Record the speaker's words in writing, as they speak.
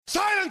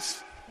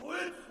Silence!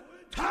 It's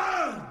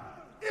time!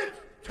 It's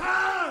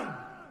time!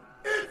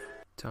 It's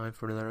time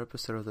for another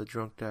episode of the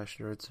Drunk Dash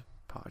Nerds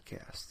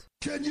podcast.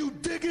 Can you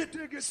dig it,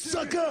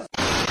 sucker?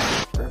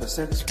 Grab a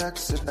six-pack,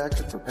 sit back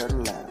and prepare to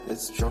laugh.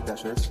 It's Drunk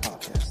Dash Nerds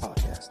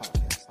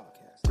podcast.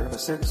 Grab a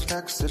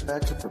six-pack, sit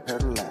back and prepare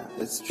to laugh.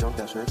 It's Drunk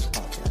Dash Nerds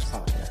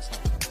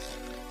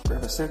podcast.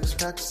 Grab a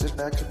six-pack, sit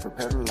back and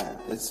prepare to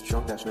laugh. It's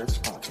Drunk Dash Nerds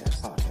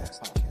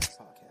podcast.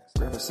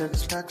 Grab a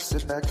six-pack,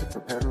 sit back and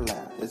prepare to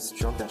laugh. It's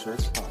Drunk Dash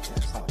Nerds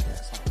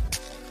podcast.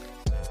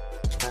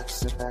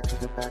 Sit back to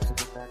the back of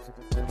the back of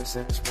the grab a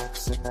six-pack,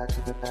 sit back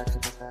to the back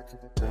of the back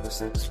of the grab a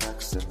six-pack,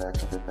 sit back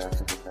to the back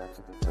of the back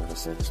of the grab a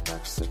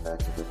six-pack, sit back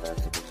to the back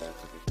of the back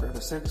of the grab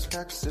a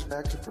six-pack, sit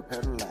back and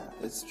prepare to laugh.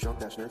 It's Drunk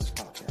Dash Nerds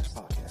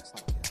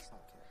podcast.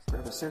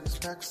 Grab a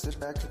six-pack, sit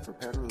back and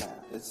prepare to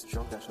laugh. It's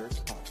Drunk Dash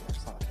Nerds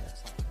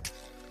podcast.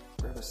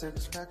 Grab a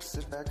six-pack,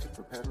 sit back and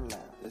prepare to laugh.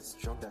 It's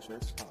Drunk Dash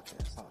Nerds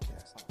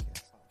podcast.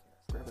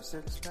 Grab a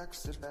six-pack,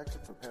 sit back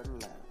and prepare to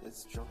laugh.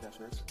 It's Drunk Dash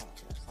Nerds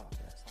podcast.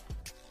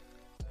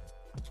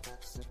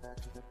 Sit back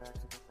to the back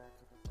of the back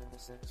of the grab a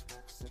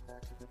six-pack, sit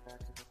back to the back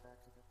of the back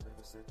of the grab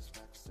a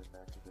six-pack, sit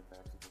back to the back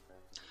of the back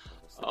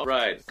of the. All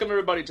right, welcome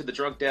everybody to the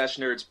Drunk Dash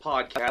Nerds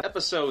podcast,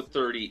 episode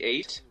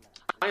 38.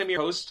 I am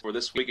your host for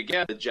this week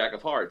again, the Jack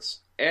of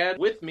Hearts, and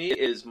with me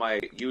is my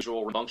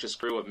usual rambunctious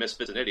crew of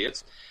misfits and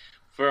idiots.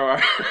 For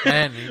our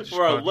Man, he just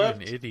for our called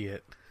left, you an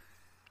idiot.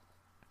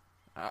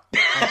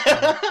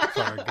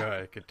 Sorry, go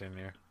ahead,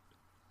 continue.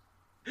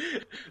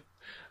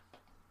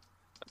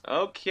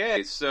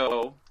 Okay,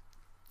 so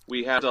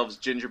we have ourselves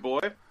Ginger Boy.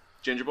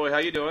 Ginger Boy, how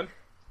you doing?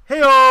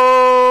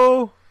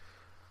 Heyo!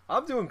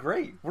 I'm doing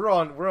great. We're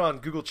on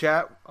Google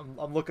Chat.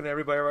 I'm looking at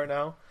everybody right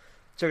now,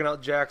 checking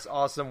out Jack's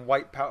awesome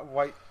white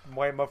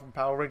Muffin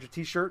Power Ranger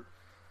T-shirt.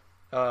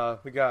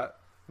 We got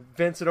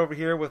Vincent over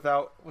here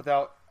without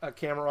a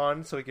camera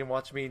on, so he can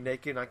watch me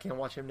naked, and I can't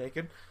watch him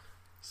naked.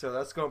 So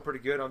that's going pretty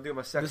good. I'm doing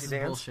my sexy This is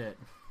dance. bullshit.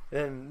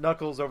 And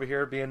Knuckles over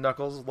here being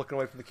Knuckles, looking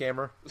away from the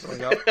camera.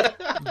 Going up.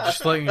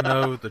 Just letting you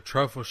know, the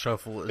truffle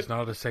shuffle is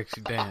not a sexy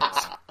dance.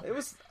 It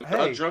was.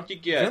 How Hey, drunk you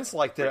get, Vince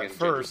liked it at friggin'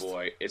 first. Ginger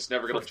Boy, it's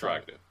never going to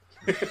First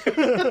be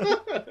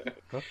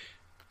attractive.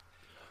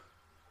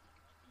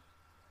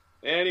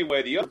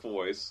 Anyway, the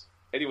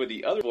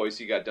other voice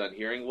you got done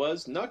hearing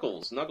was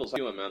Knuckles. Knuckles, how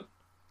you doing, man?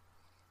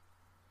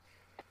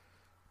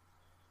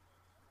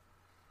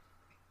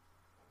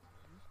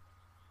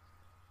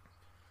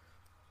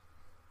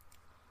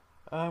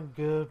 I'm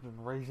good.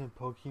 Been raising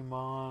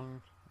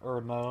Pokemon. Or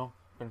no.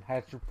 Been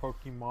hatching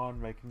Pokemon,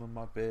 making them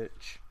my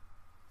bitch.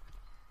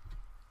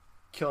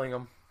 killing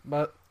him.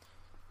 But,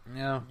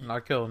 yeah,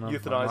 not killing them.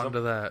 Euthanize I'm them.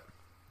 onto that.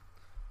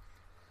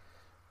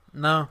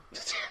 No.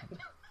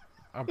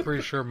 I'm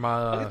pretty sure I think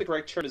my... the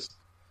correct term is.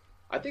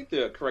 I think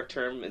the correct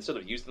term, instead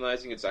of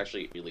euthanizing, it's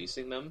actually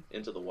releasing them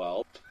into the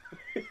wild.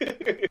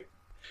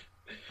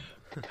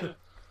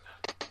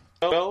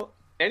 Well,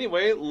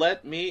 anyway,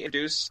 let me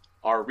introduce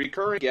our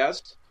recurring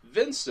guest,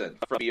 Vincent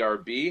from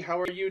BRB. How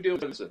are you doing,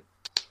 Vincent?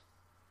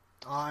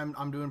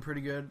 I'm doing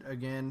pretty good.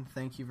 Again,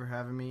 thank you for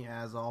having me.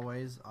 As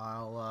always,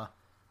 I'll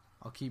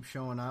keep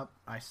showing up.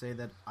 I say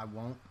that I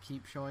won't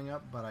keep showing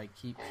up, but I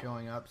keep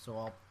showing up, so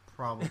I'll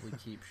probably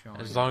keep showing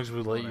up. As long as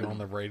we let you on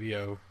the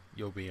radio,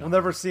 you'll be on. We'll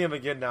never see him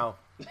again now.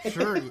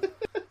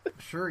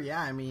 Sure,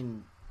 yeah. I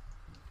mean,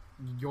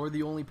 you're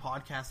the only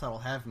podcast that'll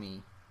have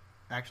me.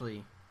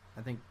 Actually,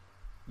 I think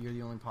you're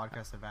the only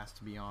podcast I've asked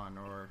to be on,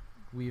 or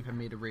we have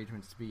made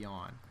arrangements to be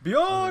on.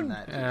 Beyond!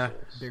 That Yeah.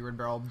 Big Red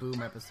Barrel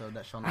Boom episode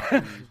that shall not be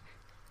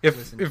If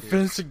listened to.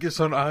 Vincent gets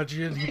on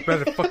IGN, he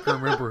better fucking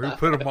remember who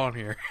put him on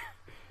here.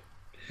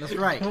 That's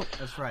right.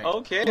 That's right.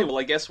 Okay, well,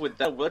 I guess with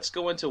that, let's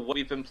go into what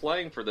we've been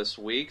playing for this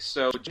week.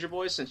 So, Ginger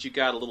Boy, since you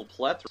got a little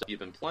plethora you've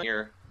been playing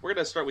here, we're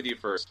going to start with you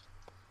first.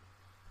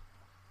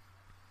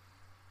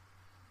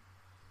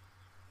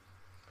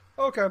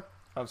 Okay.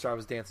 I'm sorry, I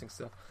was dancing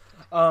still.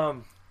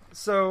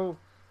 So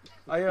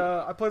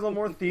I played a little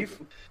more Thief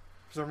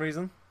for some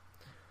reason,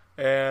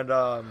 and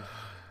no,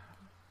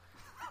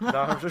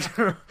 I'm just,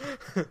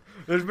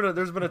 there's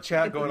been a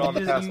chat going on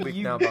the past week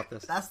now about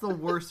this. That's the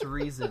worst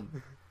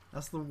reason.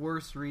 That's the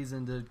worst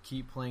reason to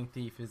keep playing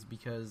Thief is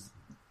because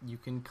you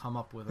can come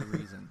up with a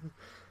reason.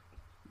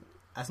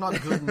 That's not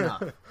good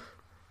enough.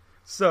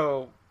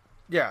 So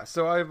yeah,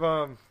 so I've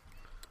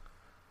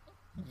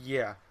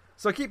yeah,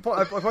 so I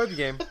played the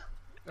game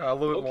a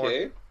little bit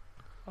Okay.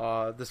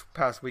 more this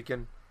past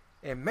weekend,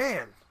 and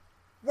man,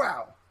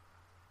 wow,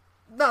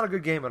 not a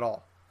good game at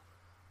all.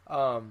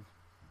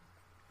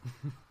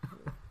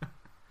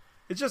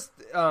 It's just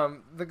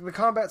the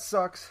combat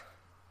sucks.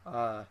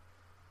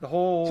 The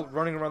whole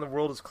running around the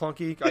world is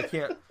clunky. I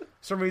can't. For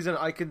some reason,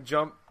 I can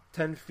jump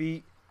 10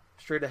 feet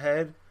straight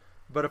ahead,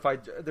 but if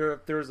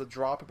there's a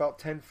drop about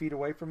 10 feet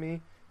away from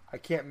me, I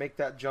can't make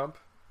that jump.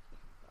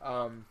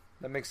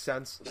 That makes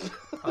sense.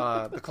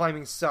 The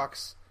climbing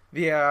sucks.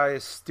 The AI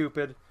is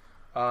stupid.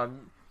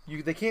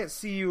 They can't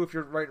see you if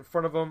you're right in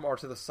front of them or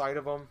to the side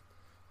of them,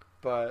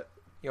 but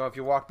if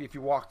you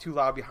walk too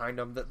loud behind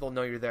them, they'll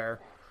know you're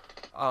there.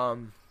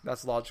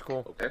 That's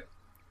logical. Okay.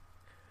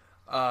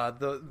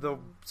 The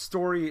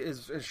story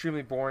is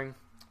extremely boring.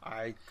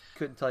 I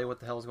couldn't tell you what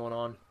the hell is going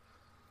on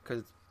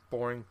because it's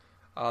boring.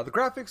 The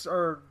graphics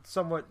are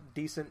somewhat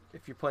decent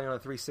if you're playing on a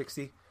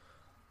 360.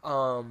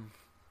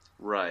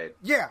 Right.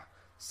 Yeah.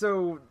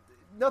 So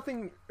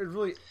nothing is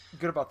really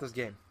good about this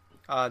game.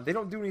 They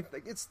don't do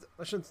anything. There's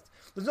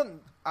nothing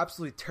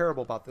absolutely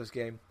terrible about this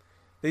game.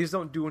 They just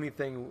don't do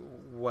anything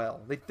well.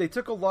 They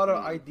took a lot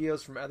of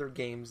ideas from other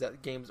games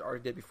that games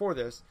already did before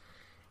this,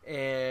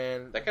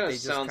 and that kind of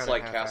sounds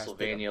like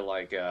Castlevania.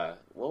 Like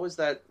what was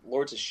that?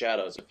 Lords of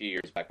Shadows a few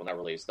years back when that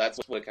released.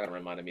 That's what it kind of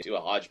reminded me of. A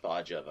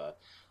hodgepodge of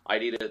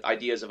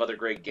ideas of other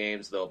great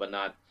games, though, but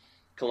not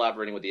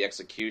collaborating with the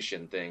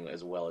execution thing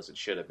as well as it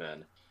should have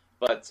been.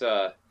 But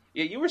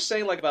yeah, you were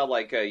saying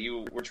about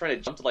you were trying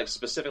to jump to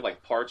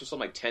specific parts or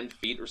something 10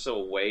 feet or so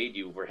away.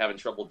 You were having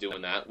trouble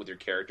doing that with your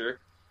character,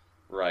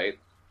 right?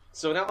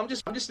 So now I'm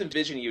just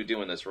envisioning you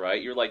doing this,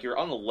 right? You're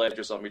on the ledge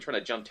or something. You're trying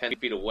to jump 10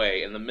 feet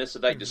away, and in the midst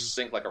of that, you just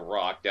sink like a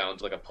rock down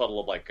to a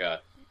puddle of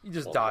you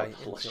just die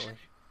instantly.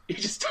 He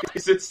just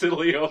dies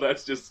instantly. Oh,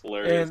 that's just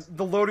hilarious. And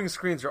the loading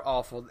screens are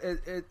awful.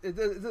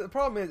 The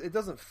problem is it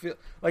doesn't feel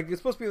like it's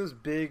supposed to be this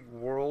big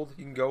world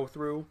you can go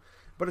through,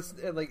 but it's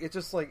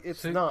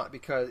not,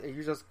 because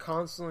you're just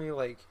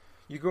constantly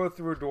you go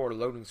through a door,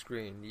 loading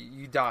screen,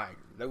 you die,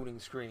 loading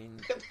screen.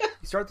 You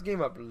start the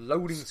game up,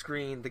 loading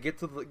screen to get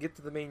to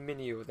the main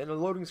menu, then a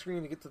loading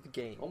screen to get to the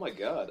game. Oh my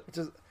god! It's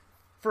just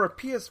for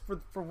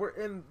we're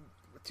in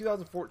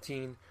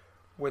 2014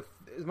 with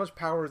as much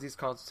power as these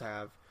consoles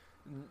have.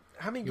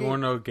 How many? You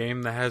want to know a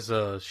game that has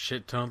a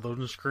shit ton of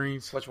loading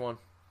screens? Which one?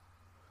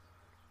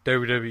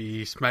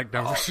 WWE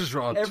SmackDown vs.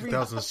 Raw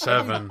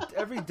 2007.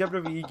 Every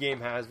WWE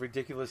game has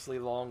ridiculously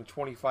long,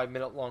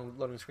 25-minute long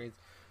loading screens.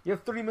 You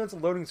have 30 minutes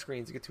of loading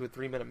screens to get to a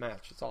 3-minute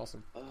match. It's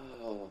awesome.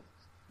 Oh.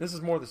 This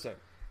is more the same.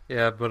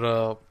 Yeah, but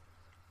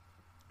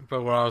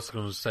what I was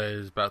going to say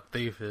is about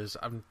Thief is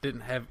I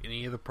didn't have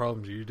any of the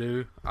problems you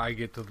do. I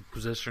get to the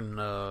position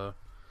I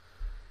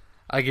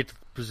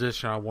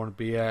want to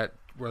be at,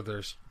 whether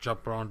it's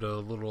jumping onto a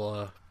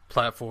little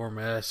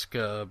platform-esque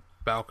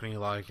balcony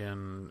like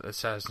in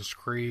Assassin's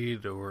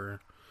Creed,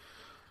 or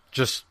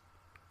just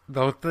the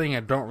only thing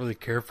I don't really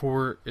care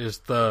for is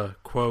the,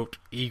 quote,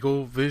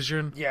 eagle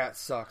vision. Yeah, it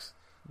sucks.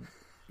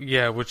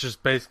 Yeah, which is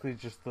basically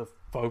just the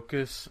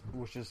focus,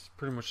 which is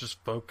pretty much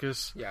just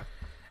focus. Yeah.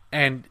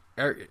 And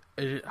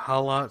it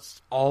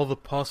highlights all the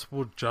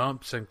possible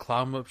jumps and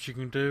climb-ups you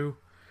can do,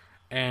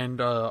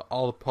 and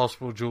all the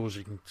possible jewels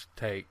you can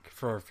take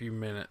for a few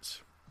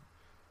minutes.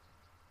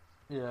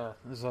 Yeah,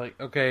 it's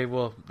like, okay,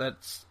 well,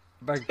 that's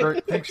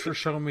great. Thanks for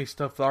showing me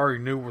stuff that I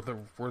already knew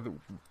where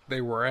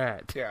they were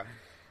at. Yeah.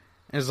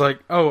 And it's like,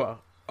 oh,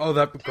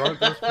 that guard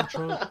that's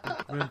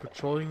been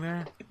patrolling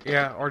there?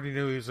 Yeah, I already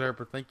knew he was there,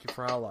 but thank you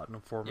for highlighting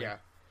him for me. Yeah.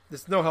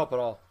 There's no help at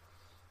all.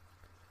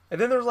 And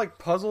then there's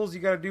puzzles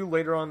you gotta do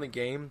later on in the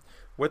game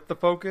with the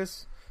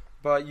focus,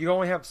 but you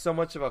only have so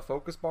much of a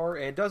focus bar,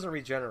 and it doesn't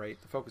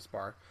regenerate the focus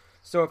bar.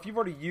 So if you've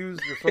already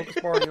used your focus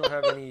bar and you don't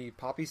have any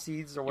poppy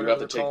seeds or whatever, you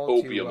have to take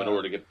opium in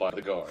order to get by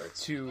the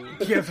guards. You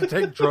have to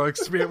take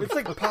drugs to be able It's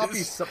to like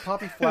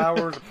poppy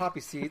flowers or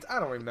poppy seeds. I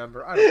don't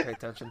remember. I don't pay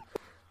attention.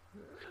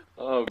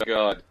 Oh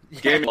god,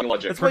 game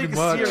logic. That's why you can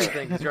much. see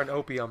everything, because you're on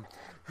opium.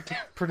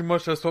 Pretty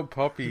much that's what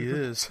poppy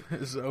is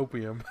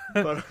opium.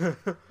 But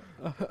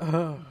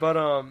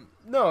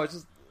no, it's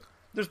just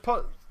there's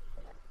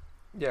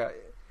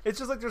it's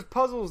just there's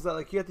puzzles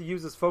that you have to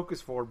use this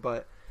focus for,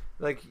 but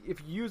if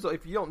you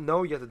don't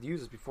know you have to use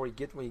this before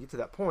when you get to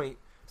that point.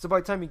 So by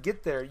the time you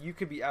get there, you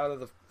could be out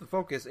of the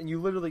focus, and you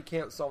literally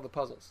can't solve the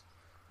puzzles.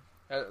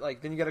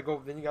 Then you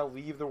gotta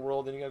leave the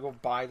world, then you gotta go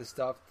buy the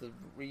stuff to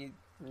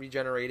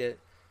regenerate it,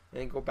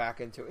 and then go back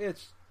into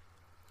it.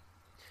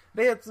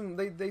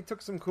 They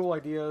took some cool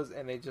ideas,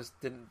 and they just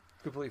didn't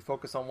completely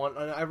focus on one.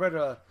 And I read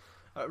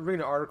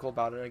an article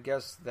about it, and I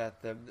guess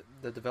that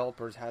the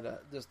developers had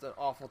just an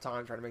awful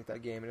time trying to make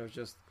that game, and it was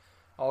just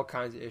all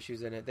kinds of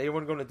issues in it. They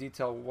wouldn't go into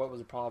detail what was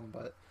the problem,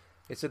 but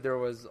they said there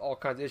was all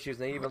kinds of issues,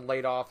 and they even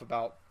laid off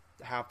about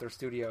half their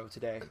studio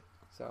today.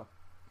 So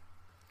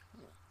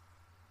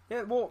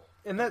yeah, well,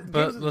 and that.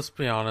 But let's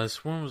be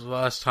honest. When was the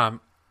last time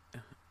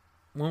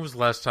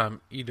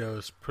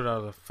Eidos put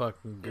out a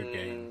fucking good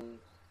game?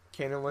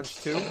 Canon Lynch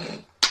 2?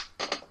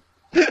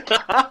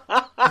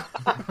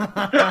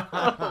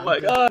 Oh my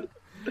god.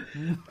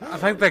 I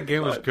think that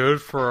game was good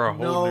for a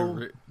whole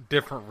new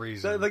different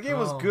reason. The game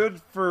was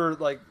good for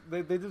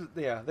they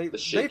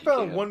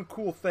found one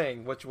cool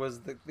thing, which was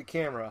the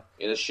camera,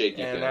 In a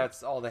shaky and thing.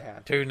 that's all they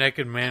had. Two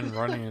naked men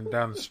running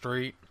down the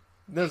street.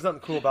 There's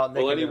nothing cool about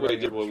naked. Well, men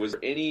anyway, running. was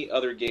there any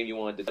other game you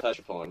wanted to touch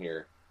upon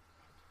here?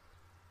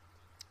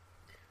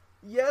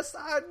 Yes,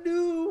 I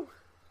do.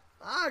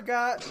 I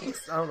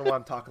don't know why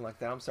I'm talking like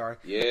that. I'm sorry.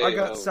 Yeah, I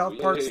got South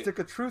Park yeah. Stick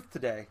of Truth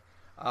today.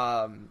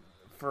 I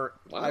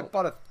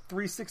bought a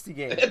 360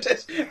 game.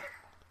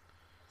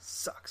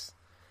 Sucks.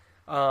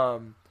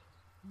 No,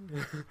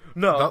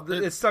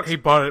 it sucks. He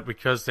bought it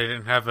because they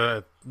didn't have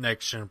a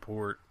next gen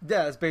port.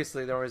 Yeah, it's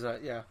basically the only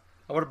reason.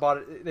 I would have bought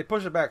it. They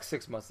pushed it back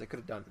 6 months. They could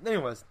have done it.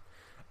 Anyways,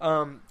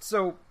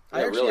 So I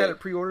Yeah, actually really. had it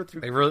pre-ordered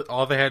through.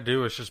 All they had to do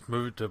was just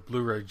move it to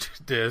Blu-ray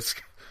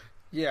disc.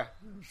 Yeah,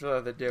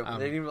 sure they do.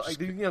 They didn't just-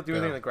 do anything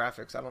in yeah. the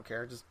graphics. I don't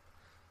care.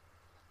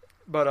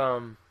 But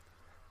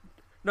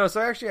no.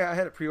 So actually, I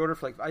had it pre-ordered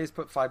for I just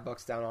put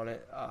 $5 down on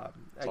it at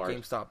Smart.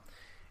 GameStop,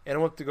 and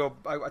I went to go.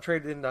 I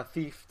traded in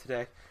Thief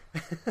today,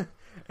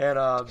 and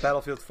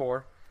Battlefield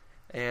 4,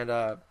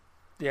 and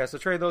yeah. So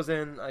trade those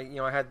in.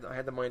 I had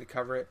the money to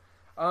cover it.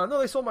 No,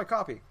 they sold my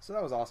copy, so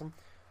that was awesome.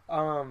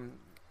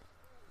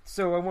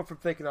 So I went from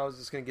thinking I was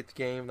just going to get the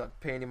game, not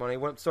pay any money.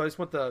 So I just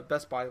went to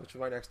Best Buy, which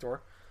was right next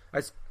door.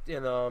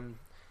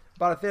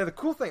 Bought it there. The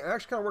cool thing, it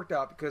actually kind of worked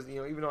out because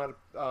even though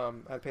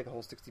I had to pay the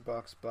whole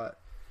 $60, but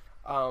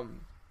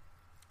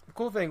the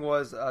cool thing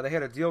was they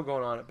had a deal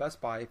going on at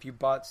Best Buy. If you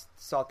bought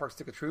South Park: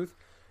 Stick of Truth,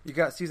 you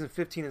got season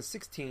 15 and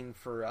 16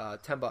 for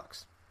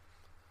 $10.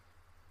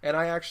 And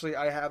I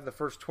have the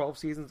first 12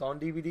 seasons on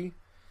DVD.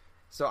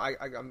 So I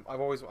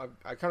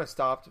kind of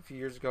stopped a few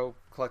years ago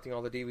collecting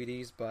all the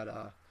DVDs, but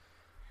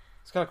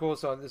it's kind of cool.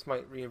 So this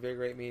might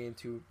reinvigorate me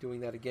into doing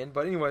that again.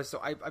 But anyway, so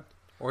I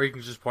Or you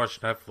can just watch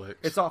Netflix.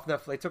 it's off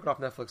Netflix. They took it off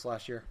Netflix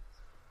last year.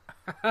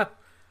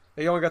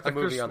 They only got the Like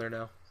movie there's- on there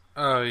now.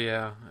 Oh,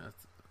 yeah.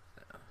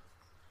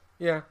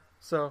 Yeah.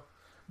 So,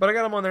 but I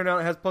got them on there now.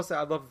 It has plus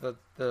I love the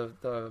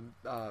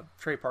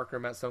Trey Parker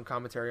and Matt Stone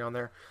commentary on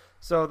there.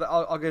 So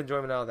I'll get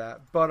enjoyment out of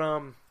that. But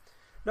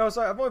no.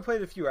 So I've only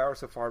played a few hours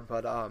so far.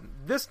 But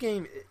this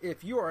game,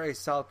 if you are a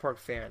South Park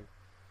fan,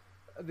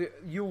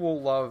 you will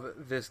love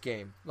this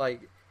game.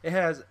 Like it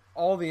has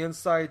all the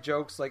inside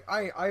jokes. Like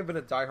I've been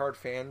a diehard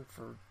fan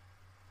for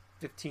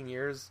 15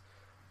 years.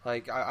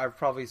 Like I've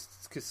probably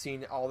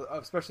seen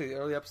especially the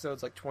early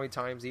episodes, like 20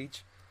 times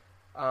each.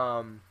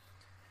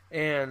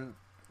 And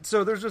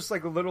so there's just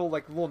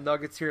little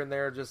nuggets here and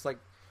there, just like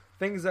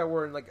things that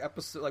were in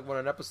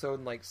an episode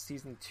in like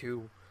season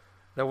 2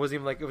 that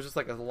wasn't even it was just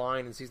like a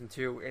line in season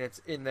 2, and it's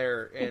in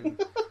there, and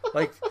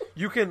like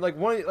you can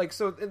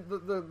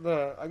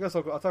the I guess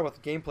I'll talk about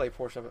the gameplay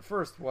portion of it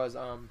first. Was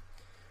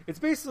it's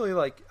basically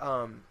I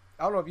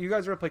don't know if you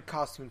guys ever played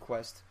Costume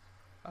Quest,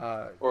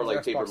 Or like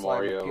Xbox Paper Live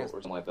Mario or or PS.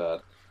 something like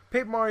that.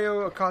 Paper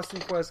Mario, a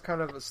Costume Quest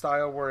kind of a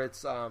style where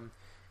it's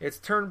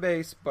turn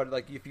based, but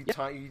like if you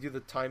you do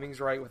the timings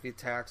right with the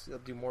attacks, it'll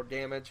do more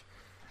damage.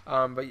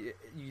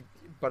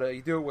 But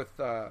you do it with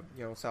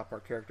South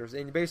Park characters,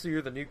 and basically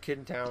you're the new kid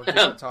in town who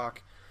doesn't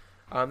talk.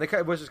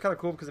 Which is kind of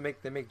cool because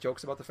they make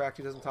jokes about the fact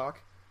he doesn't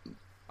talk.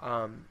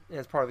 And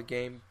it's part of the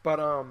game. But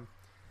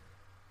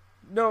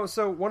no,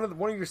 so one of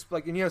your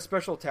and you have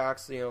special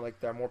attacks,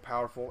 they're more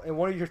powerful, and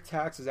one of your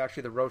attacks is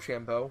actually the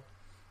Rochambeau,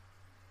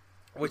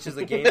 which is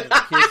a game that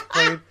the kids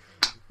played.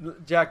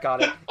 Jack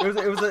got it.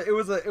 It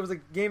was a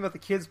game that the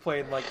kids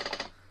played it was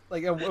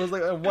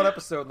like in one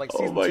episode, like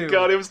season 2. Oh my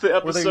god, it was the they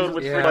episode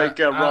with used-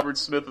 Robert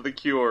Smith of The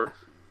Cure.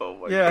 Oh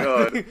my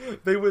god.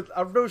 They would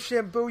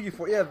Rochambeau you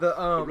for the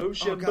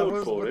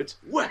Rochambeau for it.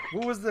 Whack!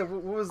 What was the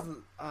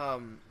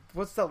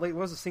what's that? What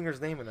was the singer's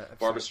name in that episode?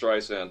 Barbra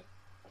Streisand.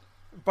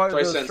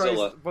 Streisand.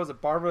 What was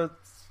it? Barbara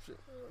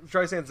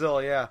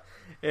Streisand-Zilla, yeah.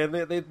 And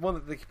they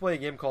play a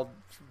game called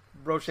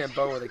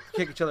Rochambeau where they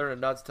kick each other in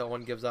the nuts till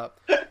one gives up.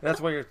 And that's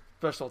one of your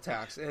special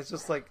attacks. And it's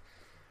just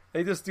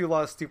they just do a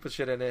lot of stupid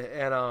shit in it.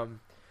 And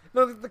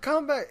no, the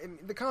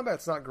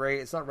combat's not great.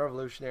 It's not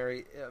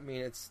revolutionary. I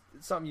mean, it's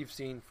something you've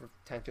seen for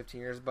 10,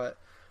 15 years, but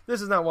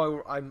this is not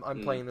why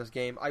I'm playing this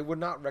game. I would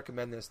not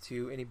recommend this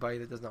to anybody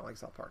that does not like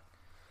South Park.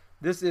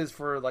 This is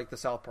for the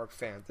South Park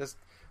fans. This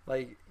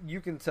you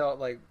can tell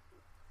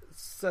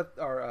Seth,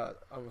 or I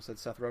almost said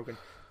Seth Rogen,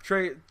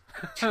 Trey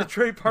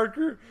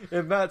Parker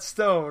and Matt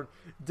Stone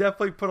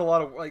definitely put a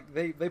lot of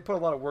they put a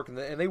lot of work in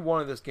it, and they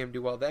wanted this game to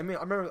do well.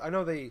 I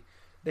know they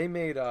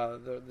made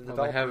the developers.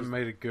 They haven't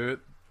made a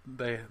good.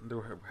 There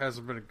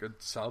hasn't been a good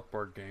South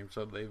Park game,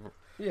 so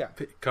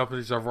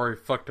companies have already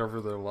fucked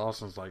over their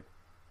losses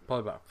probably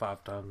about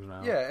 5 times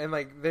now. Yeah, and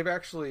they've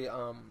actually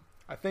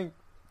I think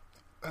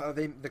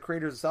the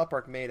creators of South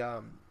Park made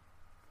the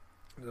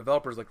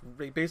developers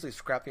they basically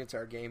scrapped the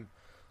entire game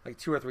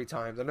 2 or 3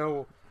 times. I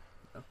know.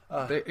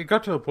 It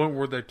got to a point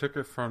where they took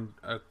it from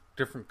a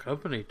different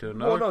company to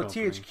another. Well, no,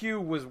 company.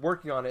 THQ was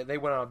working on it. They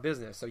went out of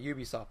business, so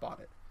Ubisoft bought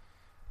it,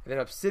 and then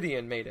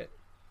Obsidian made it.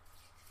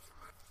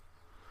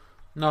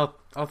 No,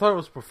 I thought it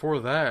was before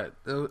that.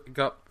 It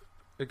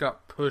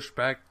got pushed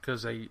back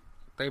because they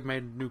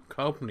made a new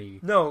company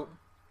No,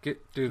 do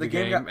the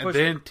game game, got and pushed-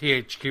 then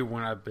THQ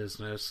went out of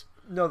business.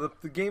 no,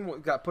 the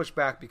game got pushed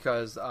back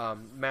because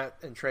Matt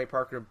and Trey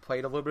Parker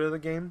played a little bit of the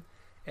game,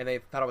 and they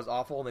thought it was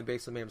awful, and they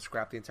basically made them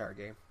scrap the entire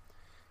game,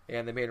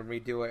 and they made them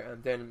redo it,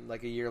 and then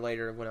a year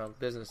later it went out of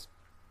business.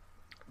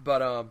 But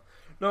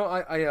no,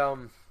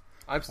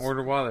 I've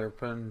Wonder why they were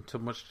putting too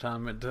much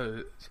time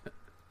into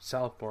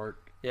South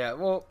Park. Yeah,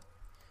 well,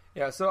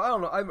 yeah. So I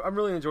don't know. I'm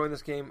really enjoying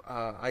this game.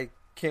 I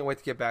can't wait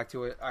to get back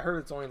to it. I heard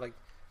it's only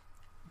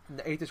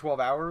 8 to 12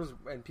 hours,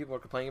 and people are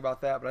complaining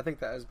about that. But I think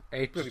that is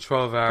 8 to really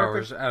 12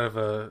 hours perfect. out of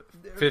a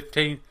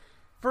 15.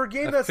 for a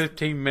game a that's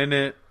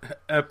 15-minute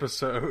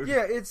episode.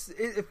 yeah, it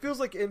feels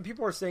like, and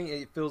people are saying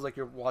it feels like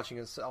you're watching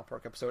a South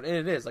Park episode, and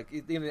it is. Like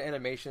even the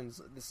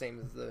animation's the same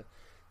as the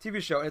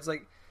TV show. It's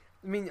like,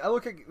 I mean, I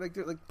look at like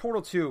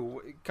Portal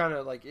 2, kind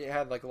of like it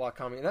had like a lot of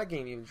comedy, and that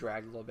game even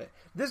dragged a little bit.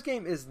 This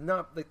game is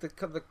not like the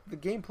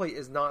gameplay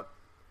is not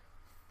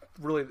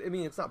really. I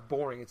mean, it's not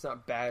boring, it's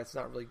not bad, it's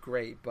not really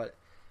great, but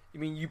I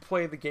mean, you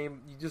play the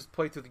game, you just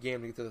play through the game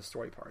to get to the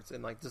story parts,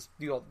 and like just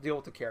deal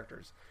with the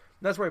characters.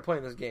 And that's why I play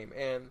in this game,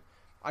 and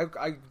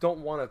I don't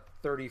want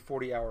a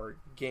 30-40 hour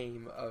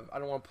game of. I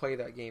don't want to play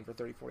that game for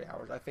 30-40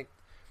 hours. I think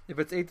if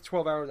it's 8 to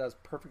 12 hours, that's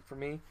perfect for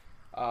me.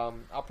 I'll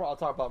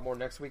talk about it more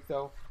next week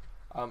though.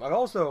 I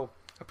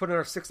put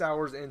another 6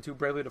 hours into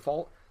Bravely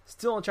Default,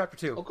 still in chapter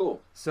 2. Oh,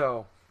 cool.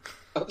 So,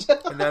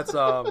 and that's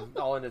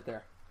I'll end it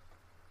there.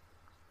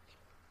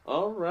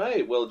 All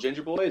right. Well,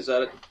 Ginger Boy, is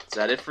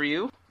that it for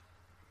you?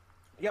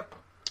 Yep.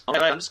 All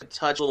right. I'm just gonna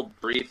touch a little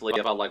briefly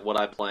about like what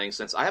I'm playing,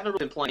 since I haven't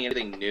really been playing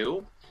anything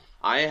new.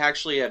 I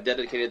actually have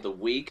dedicated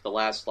the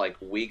last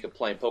week of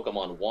playing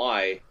Pokemon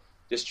Y,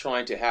 just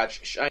trying to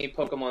hatch shiny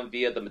Pokemon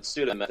via the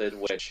Matsuda method,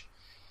 which,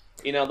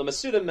 the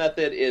Matsuda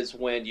method is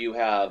when you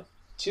have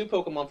two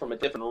Pokemon from a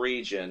different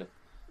region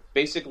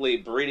basically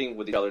breeding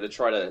with each other to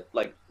try to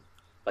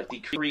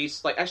increase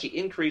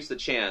the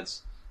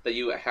chance that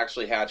you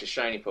actually hatch a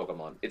shiny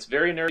Pokemon. It's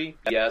very nerdy,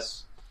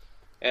 yes,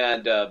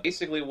 and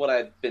basically what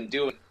I've been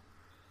doing.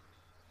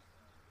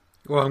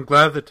 Well, I'm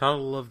glad the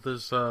title of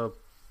this, the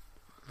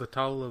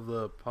title of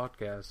the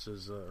podcast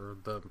is, or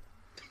the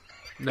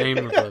name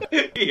of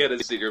the... He had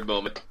a secret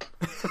moment.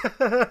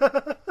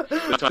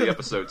 The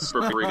episodes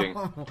for reading.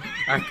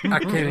 I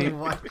can't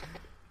even...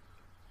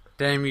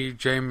 Damn you,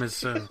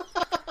 Jameson.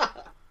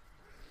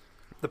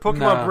 The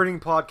Pokemon breeding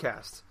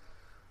podcast.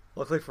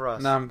 Luckily for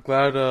us. No, I'm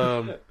glad,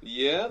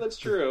 yeah, that's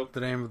true.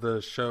 the name of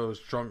the show is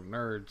Drunk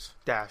Nerds.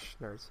 Dash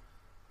Nerds.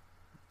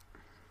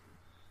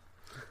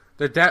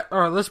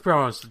 Alright, let's be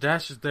honest. The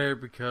Dash is there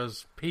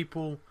because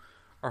people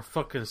are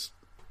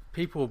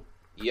people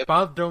Yep.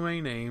 buy the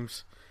domain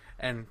names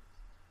and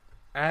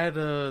add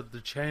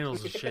the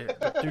channels and shit,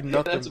 but do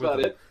nothing That's with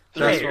about them. it.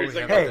 That's Hey, why we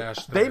have Hey, the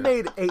Dash they there.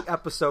 made 8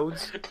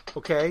 episodes,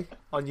 okay,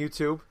 on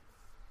YouTube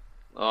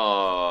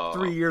Oh,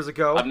 3 years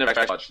ago. I've never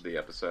actually watched the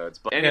episodes,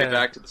 but anyway, Yeah.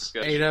 back to the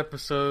discussion. 8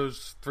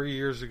 episodes 3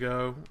 years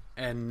ago,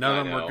 and none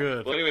of them were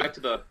good. Well, anyway, back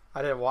to the.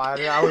 I didn't watch.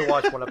 I only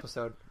watched one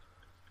episode.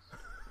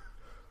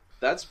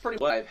 That's pretty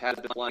what I've had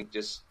been playing,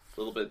 just a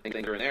little bit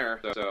here and there.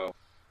 So,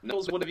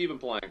 Nils, what have you been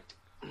playing?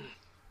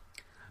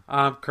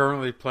 I'm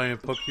currently playing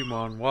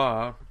Pokemon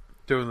Y,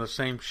 doing the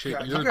same shit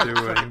Yeah, you're you guys are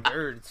doing, fucking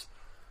nerds.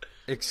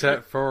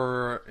 except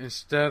for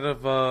instead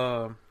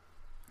of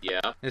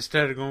Yeah.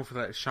 going for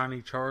that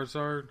shiny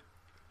Charizard,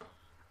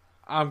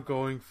 I'm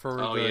going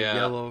for Oh, the yeah.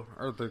 yellow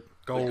or the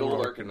gold, The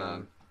gold Arcanine.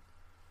 Arcanine.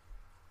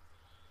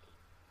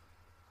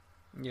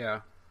 Yeah.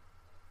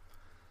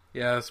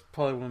 Yeah, it's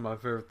probably one of my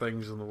favorite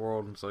things in the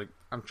world. It's like,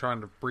 I'm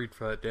trying to breed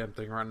for that damn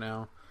thing right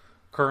now.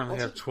 Currently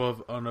have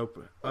 12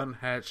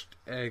 unhatched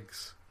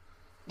eggs.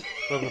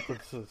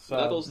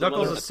 Knuckles,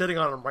 Knuckles is sitting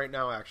on him right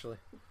now, actually.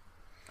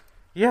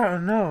 Yeah, I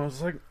know.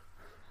 It's like,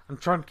 I'm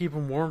trying to keep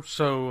them warm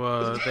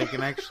so they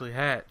can actually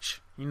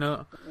hatch. You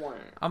know,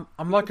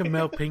 I'm like a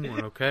male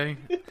penguin, okay?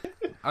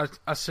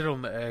 I sit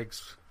on the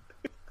eggs.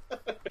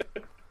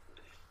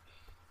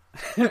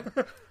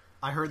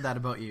 I heard that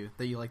about you,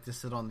 that you like to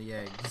sit on the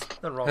eggs.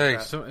 Nothing wrong Hey,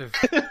 with that. so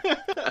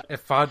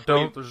if I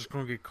don't, they're just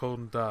gonna get cold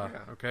and die.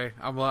 Okay,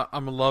 I'm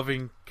a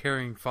loving,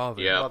 caring father.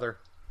 Yeah. Mother.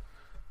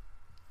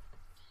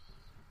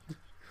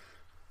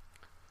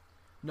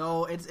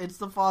 No, it's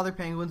the father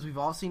penguins. We've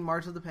all seen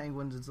March of the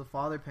Penguins. It's the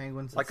father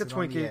penguins that Like a sit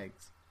on the Twinkie.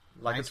 eggs.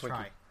 Like Nice a Twinkie.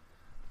 try.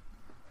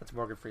 That's a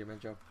Morgan Freeman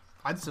joke.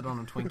 I'd sit on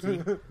a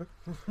Twinkie.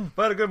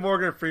 But a good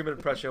Morgan Freeman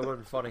impression would have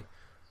been funny.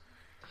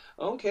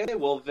 Okay,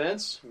 well,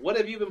 Vince, what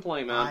have you been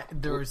playing, man?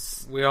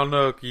 There's We all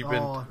know you've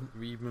Oh.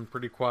 been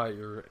pretty quiet.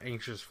 You're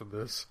anxious for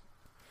this.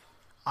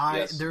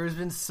 Yes. There has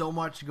been so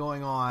much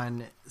going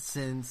on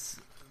since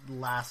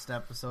last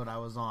episode I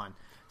was on.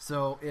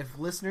 So if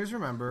listeners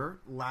remember,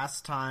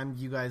 last time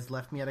you guys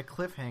left me at a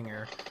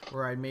cliffhanger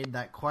where I made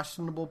that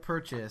questionable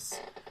purchase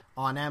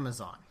on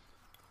Amazon.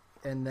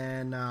 And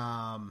then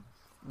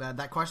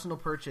that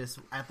questionable purchase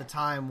at the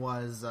time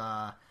was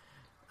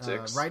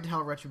 6. Ride to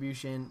Hell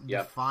Retribution,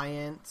 Yep.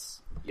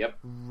 Defiance, Yep.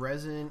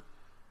 Resident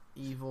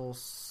Evil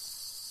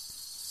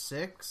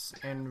 6,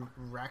 and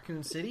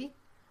Raccoon City?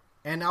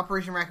 And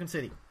Operation Raccoon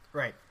City.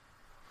 Right.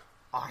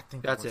 Oh, I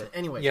think That's that was it. it.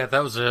 Anyway. Yeah,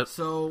 that was it.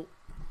 So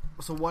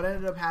what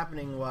ended up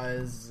happening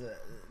was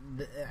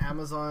the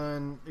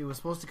Amazon. It was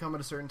supposed to come at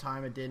a certain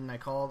time. It didn't. I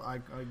called. I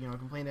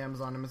complained to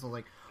Amazon. Amazon was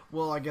like,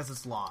 "Well, I guess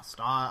it's lost.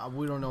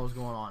 We don't know what's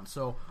going on.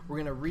 So we're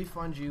gonna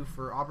refund you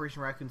for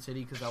Operation Raccoon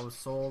City because that was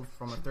sold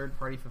from a third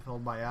party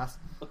fulfilled by us,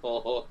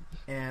 Oh,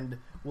 and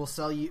we'll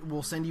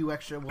send you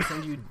extra. We'll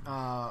send you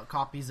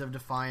copies of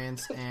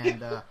Defiance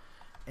and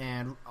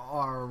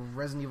our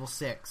Resident Evil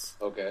 6.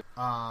 okay.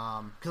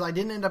 Because I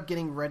didn't end up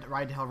getting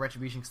Ride to Hell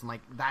Retribution because I'm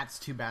like, that's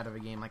too bad of a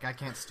game. Like, I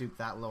can't stoop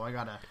that low. I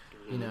gotta,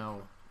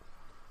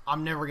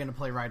 I'm never gonna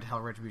play Ride to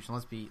Hell Retribution.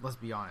 Let's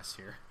be honest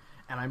here.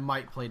 And I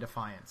might play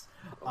Defiance.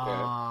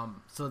 Okay.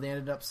 So they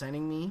ended up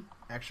sending me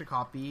extra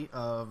copy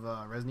of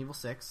Resident Evil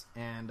 6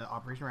 and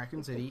Operation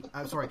Raccoon City.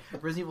 I'm sorry,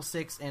 Resident Evil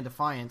 6 and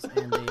Defiance,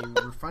 and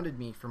they refunded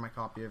me for my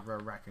copy of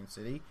Raccoon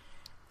City.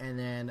 And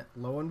then,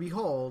 lo and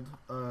behold,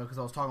 because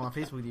I was talking on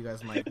Facebook with you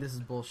guys, I'm like, this is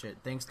bullshit.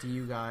 Thanks to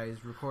you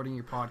guys recording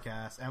your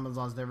podcast,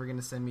 Amazon's never going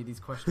to send me these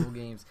questionable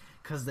games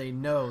because they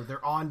know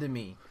they're on to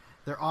me.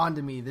 They're on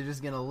to me. They're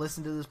just going to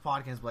listen to this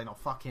podcast and be like, no,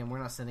 fuck him. We're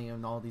not sending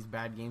him all these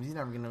bad games. He's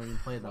never going to even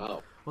play them.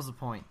 Wow. What's the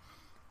point?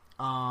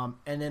 And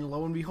then,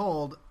 lo and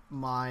behold,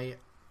 my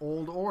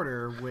old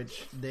order,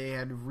 which they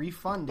had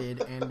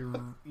refunded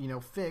and,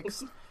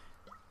 fixed,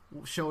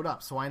 showed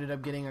up. So I ended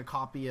up getting a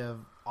copy of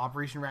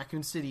Operation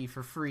Raccoon City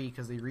for free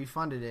because they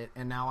refunded it,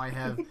 and now I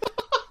have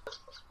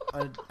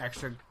an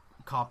extra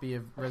copy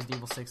of Resident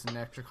Evil 6 and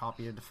an extra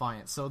copy of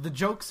Defiance. So the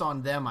joke's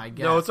on them, I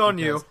guess. No, it's on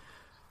you.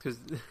 Because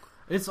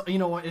It's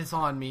what, it's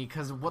on me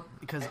because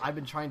I've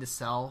been trying to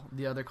sell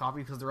the other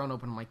copy because they're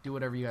unopened. I'm like, do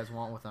whatever you guys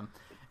want with them,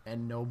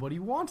 and nobody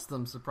wants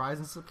them. Surprise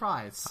and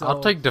surprise. So I'll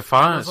take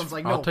Defiance. Someone's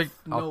like,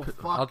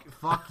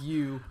 fuck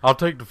you. I'll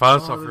take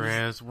Defiance Oh, off your there's-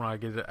 hands when I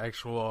get an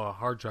actual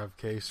hard drive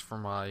case for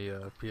my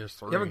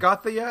PS3. you haven't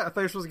got that yet? I thought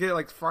you were supposed to get it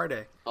like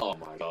Friday. Oh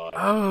my god.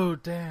 Oh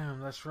damn,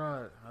 that's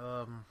right.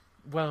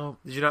 Well,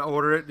 Did you not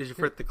order it? Did you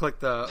forget to click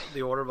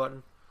the order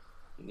button?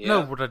 Yeah.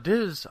 no. What I did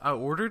is I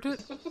ordered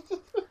it,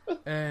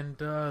 and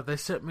they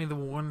sent me the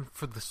one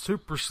for the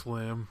Super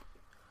Slim,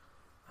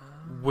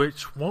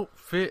 which won't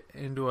fit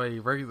into a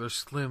regular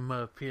slim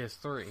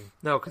PS3.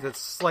 No, because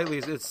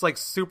it's like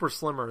super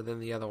slimmer than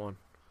the other one.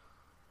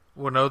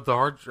 Well, no, the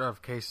hard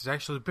drive case is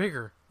actually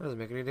bigger. That doesn't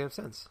make any damn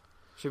sense.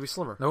 Should be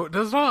slimmer. No, it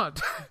does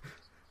not.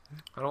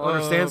 I don't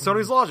understand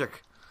Sony's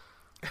logic.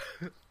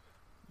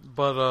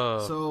 But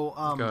So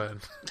go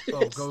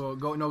ahead.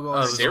 go no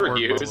go. This ahead. is a word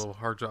Syracuse. my little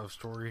hard drive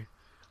story.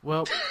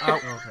 Well,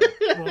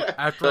 Okay.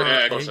 after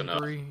Okay, I'm close enough.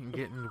 angry and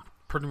getting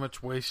pretty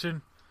much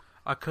wasted,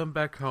 I come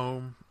back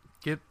home,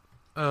 go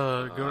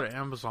to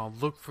Amazon,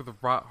 look for the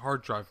right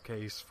hard drive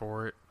case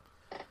for it,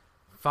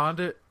 find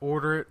it,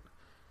 order it.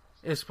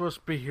 It's supposed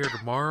to be here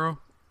tomorrow,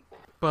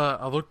 but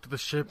I looked at the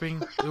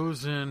shipping. It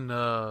was in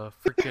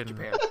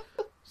freaking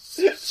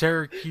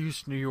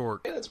Syracuse, New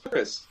York. Yeah, that's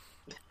Chris.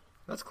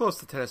 That's close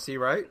to Tennessee,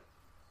 right?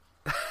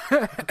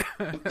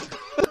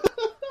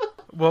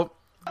 Well,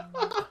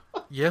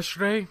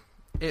 yesterday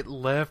it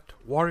left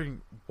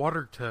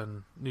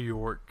Waterton, New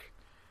York,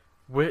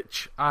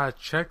 which I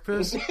checked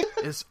this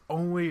is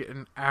only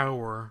an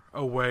hour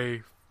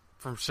away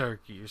from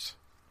Syracuse.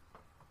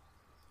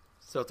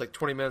 So it's like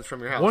 20 minutes from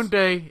your house. One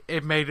day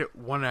it made it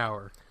 1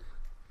 hour.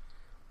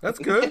 That's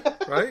good,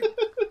 right?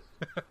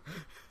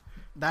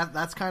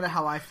 That's kind of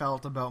how I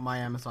felt about my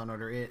Amazon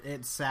order.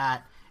 It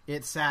sat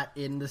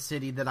in the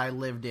city that I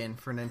lived in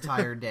for an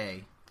entire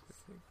day.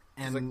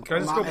 And like, can I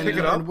just go pick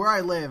it up? And where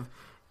I live,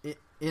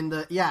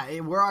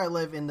 where I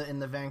live in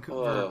the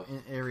Vancouver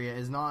area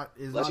is not.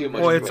 Unless you have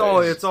Well, it's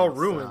all It's,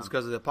 ruins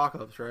because of the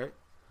apocalypse, right?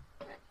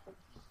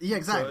 Yeah, So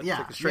exactly. it's yeah,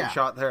 like a straight yeah.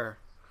 shot there.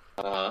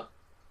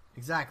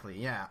 Exactly,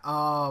 yeah.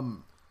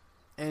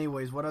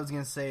 Anyways, what I was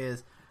gonna say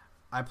is,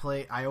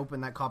 I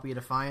opened that copy of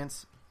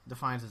Defiance.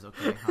 Defiance is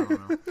okay. I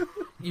don't know.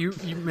 You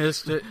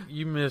missed it.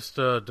 You missed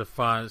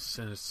Defiance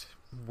since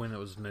when it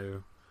was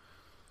new.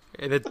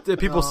 And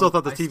people still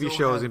thought the I TV still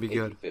show was have going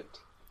to be good.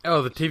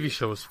 Oh, the TV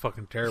show was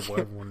fucking terrible.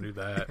 Everyone knew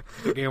that.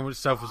 The game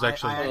itself was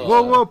actually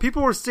Whoa,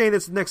 people were saying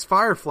it's the next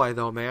Firefly,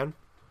 though, man.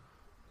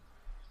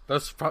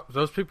 those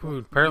people who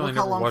apparently Look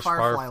how never long watched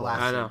Firefly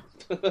Firefly.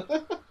 lasted.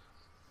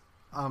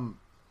 I know.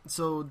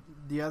 So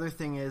the other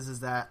thing is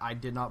that I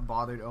did not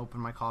bother to open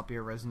my copy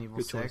of Resident Evil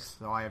Good 6, choice.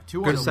 so I have two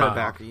Good unopened send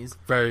back. copies.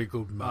 Very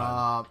good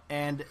man.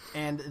 And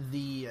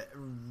the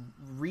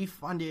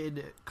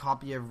refunded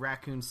copy of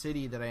Raccoon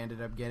City that I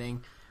ended up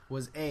getting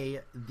was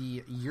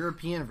the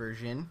European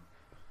version,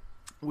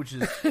 which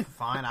is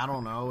fine. I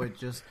don't know. It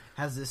just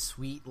has this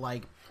sweet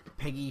like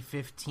Peggy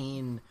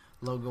 15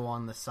 logo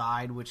on the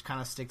side, which kind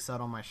of sticks out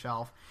on my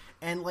shelf.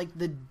 And like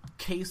the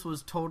case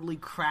was totally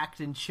cracked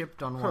and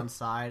chipped on one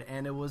side,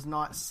 and it was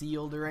not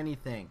sealed or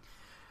anything.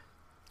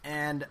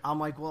 And I'm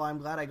like, well, I'm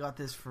glad I got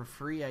this for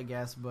free, I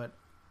guess, but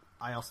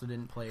I also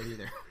didn't play it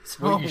either.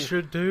 So What you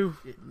should do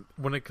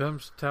when it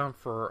comes to time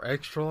for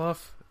Extra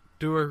Life,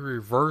 do a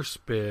reverse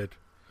bid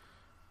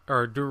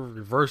or do a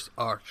reverse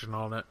auction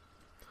on it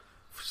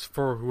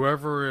for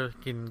whoever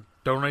can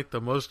donate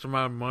the most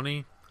amount of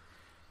money.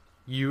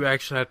 You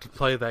actually have to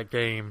play that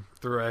game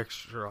through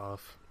Extra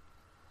Life.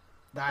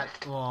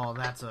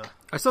 that's a.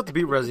 I still have to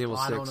beat Resident Evil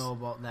Well, 6. I don't know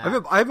about that.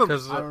 I haven't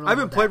 'Cause, I don't know I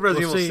haven't about played that.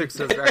 Resident Well, Evil see, 6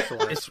 since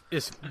actually.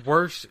 It's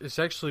worse. It's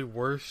actually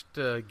worse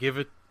to give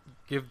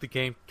the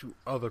game to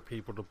other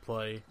people to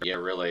play Yeah,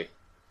 really.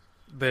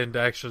 than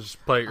to actually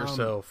just play it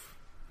yourself.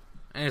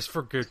 And it's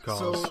for good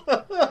cause. So,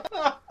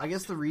 I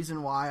guess the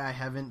reason why I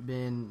haven't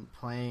been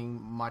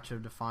playing much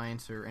of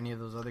Defiance or any of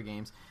those other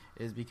games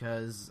is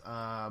because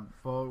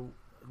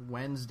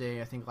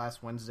Wednesday, I think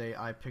last Wednesday,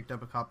 I picked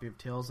up a copy of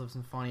Tales of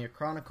Symphonia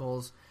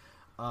Chronicles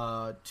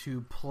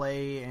to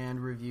play and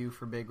review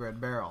for Big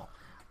Red Barrel.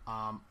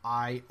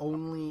 I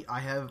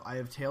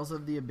have Tales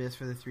of the Abyss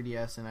for the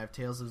 3DS, and I have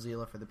Tales of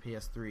Zila for the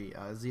PS3.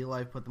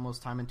 Zila I've put the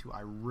most time into.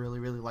 I really,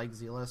 really like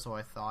Zila, so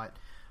I thought...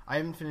 I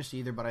haven't finished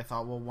either, but I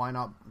thought, well, why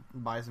not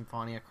buy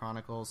Symphonia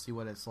Chronicles, see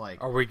what it's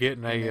like. Are we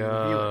getting It's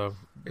the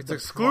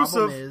exclusive.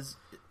 problem is,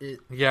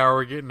 are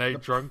we getting a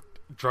drunk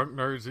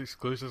nerds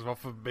exclusive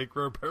off of Big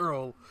Red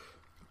Barrel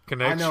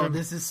connection? I know,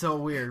 this is so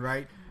weird,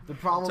 right? The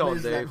problem Tell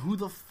is Dave. that who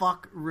the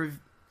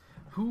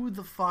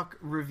fuck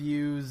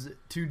reviews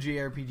 2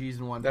 JRPGs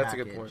in one That's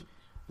package? a good point.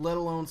 Let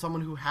alone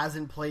someone who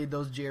hasn't played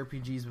those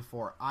JRPGs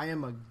before. I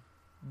am a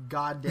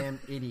goddamn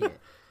idiot.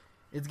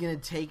 It's gonna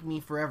take me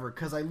forever,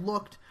 because I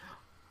looked...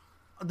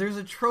 There's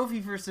a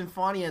trophy for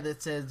Symphonia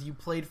that says you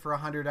played for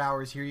 100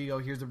 hours. Here you go.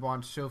 Here's a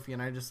bronze trophy.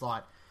 And I just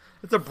thought,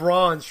 It's a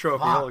bronze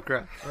trophy. Fuck. Holy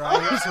crap!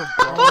 right?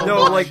 Oh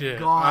No, my like- Shit,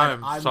 God,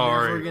 I'm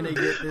sorry. never gonna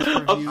get this A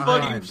review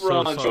fucking done. so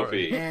bronze sorry.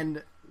 trophy.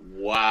 And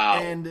Wow.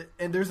 and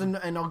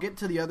I'll get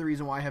to the other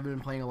reason why I haven't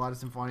been playing a lot of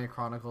Symphonia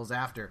Chronicles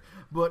after.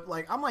 But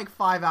like I'm like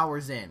 5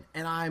 hours in,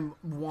 and I'm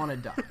wanna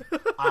done.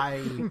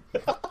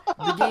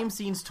 The game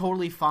seems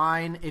totally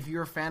fine. If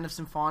you're a fan of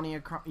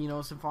Symphonia,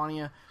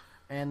 Symphonia.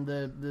 And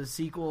the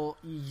sequel,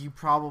 you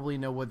probably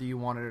know whether you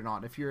want it or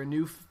not. If you're a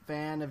new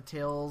fan of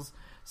Tales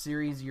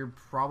series, you're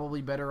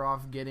probably better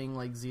off getting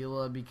like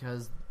Zila,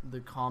 because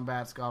the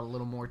combat's got a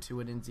little more to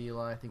it in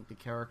Zila. I think the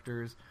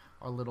characters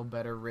are a little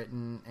better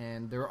written,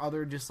 and there are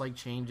other just like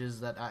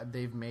changes that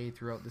they've made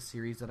throughout the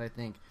series that I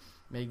think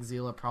make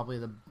Zila probably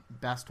the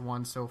best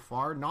one so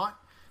far. Not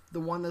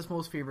the one that's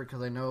most favorite,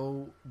 because I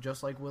know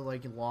just like with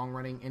like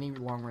any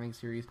long running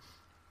series,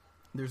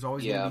 there's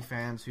always going to be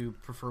fans who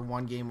prefer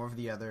one game over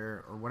the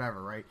other or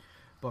whatever, right?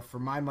 But for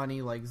my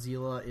money, like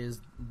Zila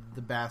is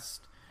the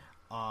best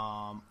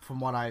from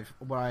what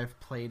I've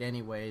played,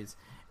 anyways.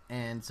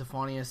 And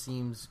Symphonia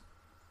seems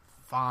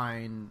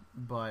fine,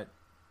 but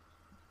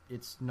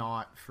it's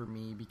not for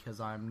me because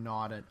I'm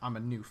a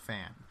new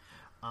fan.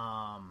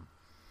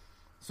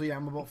 So yeah,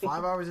 I'm about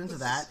 5 hours into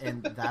that,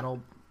 and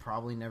that'll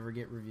probably never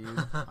get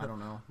reviewed. I don't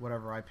know,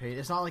 whatever I paid.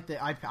 It's not like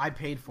I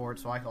paid for it,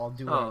 so I'll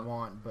do what I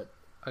want, but.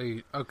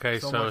 Okay,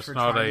 So so much it's for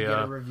not trying to get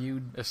a it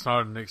reviewed. it's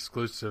not an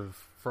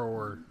exclusive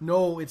for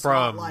No, it's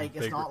from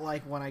not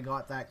like when I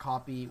got that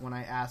copy. When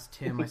I asked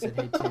Tim, I said,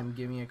 "Hey Tim,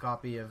 give me a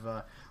copy of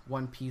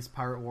One Piece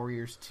Pirate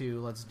Warriors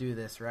 2. Let's do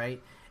this,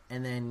 right?"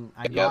 And then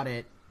I got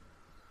it.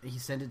 He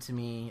sent it to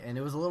me, and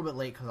it was a little bit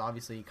late because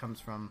obviously it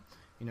comes from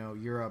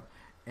Europe,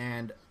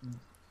 and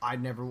I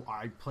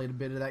played a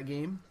bit of that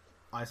game.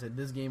 I said,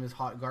 "This game is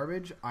hot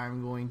garbage.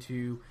 I'm going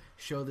to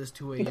show this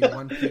to a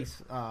One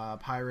Piece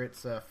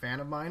Pirates fan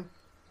of mine."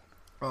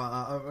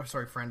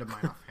 Sorry, friend of mine,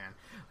 not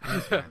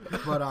fan.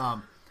 But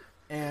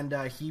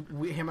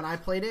him and I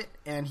played it,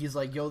 and he's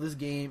like, "Yo, this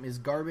game is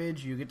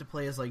garbage. You get to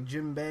play as like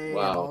Jinbei and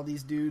all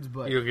these dudes,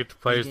 but you get to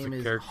play as this the game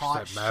is characters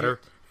hot that matter."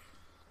 shit."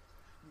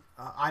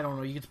 I don't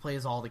know. You get to play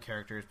as all the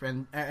characters,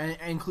 and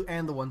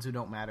the ones who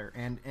don't matter.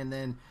 And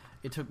then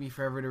it took me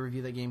forever to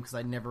review that game because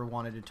I never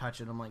wanted to touch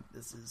it. I'm like,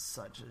 this is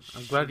such a.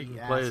 I'm glad you can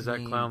play as that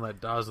game. clown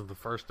that dies in the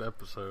first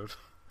episode.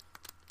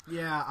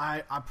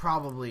 Yeah,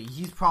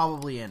 he's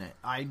probably in it.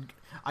 I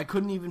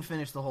couldn't even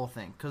finish the whole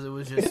thing because it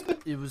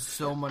was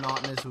so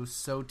monotonous. It was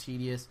so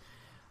tedious.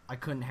 I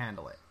couldn't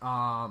handle it.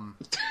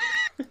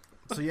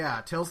 So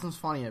yeah, Tales from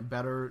Symphonia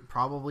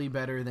probably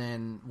better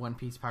than One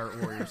Piece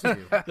Pirate Warriors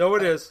 2. No,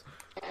 it is.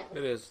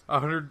 It is.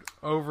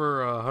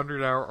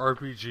 100-hour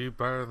RPG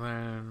better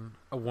than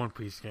a One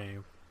Piece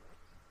game.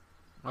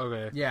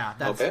 Okay. Yeah,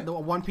 that's the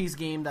One Piece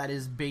game that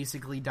is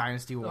basically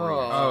Dynasty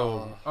Warriors.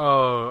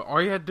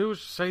 All you had to do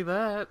was say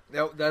that.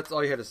 No, that's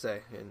all you had to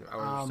say. And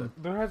I understood.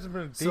 There hasn't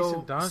been a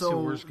decent Dynasty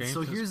Warriors game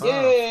so since here's 5.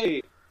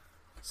 Yay!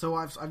 So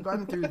I've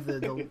gotten through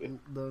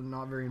the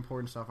not very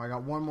important stuff. I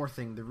got one more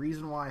thing. The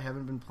reason why I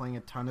haven't been playing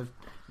a ton of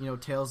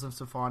Tales of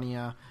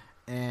Symphonia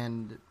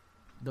and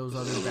those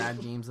other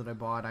bad games that I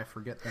bought, I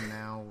forget them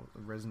now,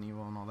 Resident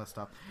Evil and all that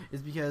stuff,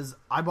 is because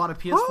I bought a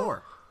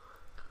PS4.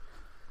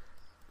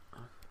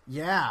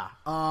 Yeah.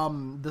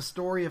 The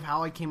story of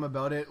how I came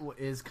about it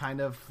is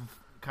kind of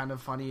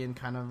funny and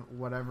kind of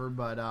whatever,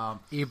 but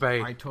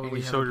eBay. I totally and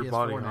you have sold a your PS4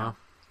 body now.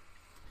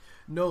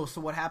 No, so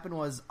what happened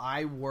was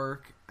I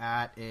work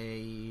at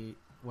when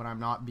I'm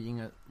not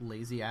being a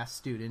lazy ass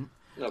student.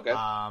 Okay.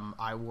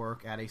 I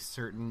work at a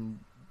certain,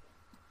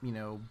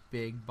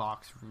 big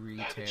box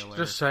retailer.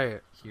 Just say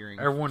it. Here in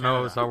Everyone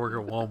Canada. knows I work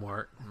at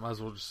Walmart. Might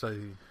as well just say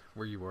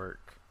where you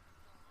work.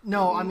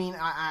 No, I mean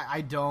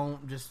I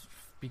don't, just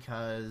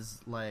because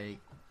like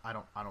I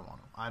don't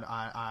want to.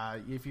 I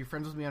if you're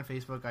friends with me on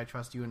Facebook, I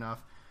trust you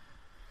enough.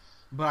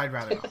 But I'd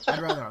rather not.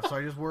 So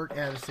I just work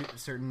at a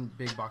certain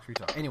big box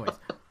retailer. Anyways,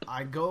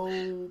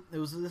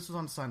 this was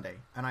on Sunday,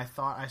 and I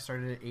thought I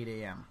started at 8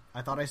 a.m.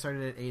 I thought I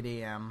started at 8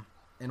 a.m.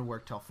 and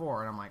worked till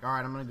 4, and I'm like, all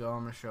right, I'm going to go,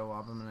 I'm going to show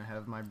up, I'm going to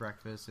have my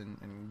breakfast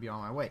and be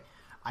on my way.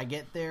 I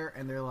get there,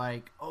 and they're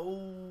like,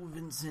 oh,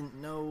 Vincent,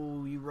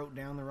 no, you wrote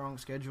down the wrong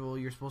schedule.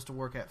 You're supposed to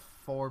work at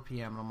 4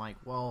 p.m. And I'm like,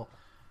 well,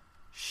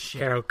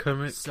 shit.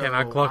 Can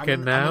I clock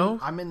in now?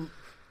 I'm in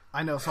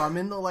I know. So I'm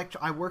in the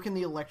I work in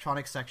the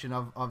electronics section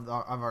of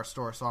our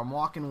store. So I'm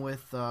walking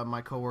with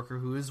my coworker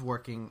who is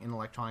working in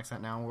electronics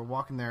right now. And we're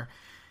walking there,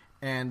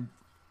 and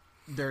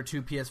there are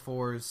 2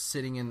 PS4s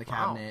sitting in the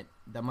cabinet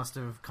that must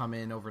have come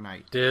in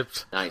overnight.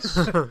 Dips. Nice.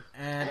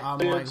 And I'm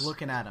like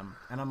looking at them,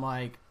 and I'm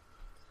like,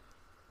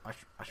 I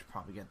should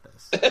probably get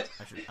this.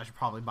 I should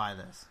probably buy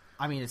this.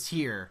 I mean, it's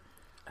here.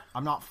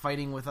 I'm not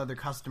fighting with other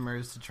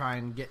customers to try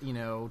and get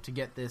to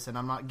get this, and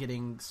I'm not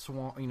getting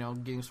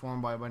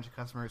swarmed by a bunch of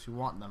customers who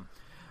want them.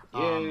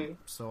 Yay.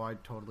 So I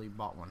totally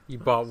bought one. You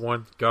bought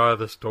one. Got out of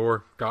the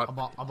store. I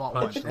bought one.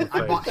 punched in the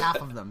I bought face.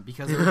 half of them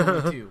because there was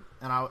only 2,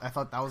 and I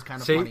thought that was kind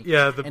of See, funny.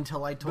 yeah.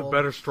 Until I The told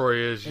better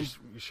story is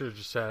you should have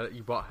just said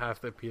you bought half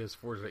the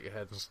PS4s that you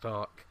had in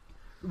stock.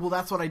 Well,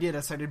 that's what I did. I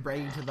started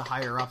bragging to the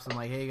higher ups. I'm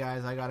like, "Hey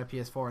guys, I got a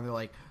PS4," and they're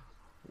like,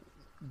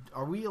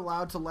 "Are we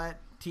allowed to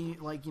let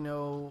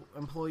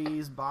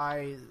employees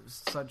buy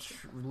such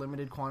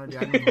limited quantity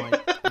items?" I'm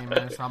like, "Hey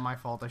man, it's not my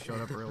fault. I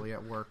showed up early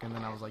at work," and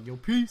then I was like, "Yo,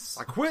 peace."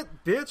 I quit,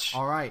 bitch.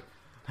 All right.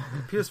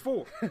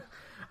 PS4.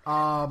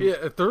 Yeah,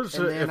 if there's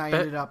and then I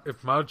ended up-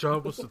 if my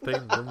job was the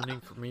thing limiting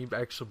for me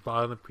actually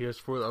buying the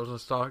PS4 that was in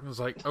stock, I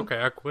was like,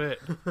 okay, I quit.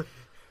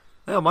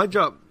 Yeah, my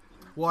job.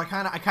 Well, I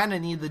kind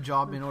of need the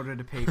job in order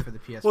to pay for the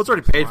PS4. Well, it's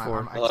already paid so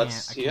for. I Well, can't.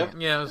 that's- I yep.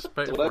 can't. Yeah, it's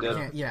paid That's what I for. did.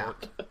 Can't- yeah.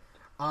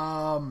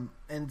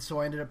 And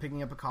so I ended up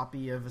picking up a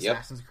copy of Yep.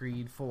 Assassin's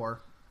Creed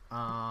 4,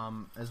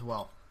 as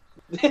well,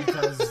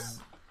 because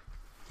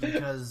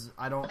there's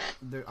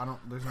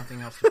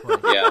nothing else to play.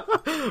 Yeah.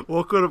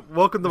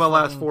 Welcome to my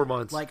last Fucking- 4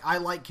 months. Like, I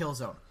like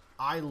Killzone,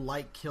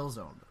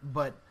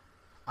 but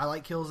I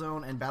like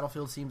Killzone, and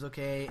Battlefield seems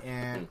okay,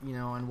 and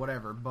and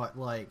whatever. But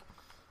like,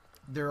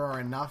 there are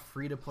enough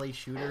free to play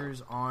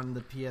shooters on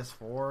the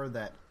PS4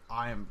 that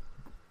I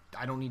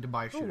don't need to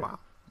buy a shooter. wow.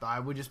 I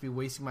would just be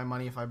wasting my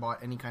money if I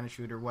bought any kind of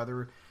shooter,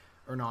 whether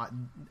or not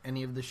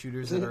any of the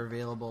shooters that are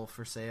available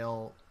for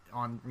sale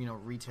on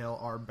retail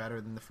are better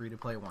than the free to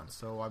play ones.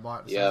 So I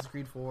bought Assassin's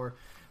Creed 4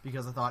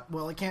 because I thought,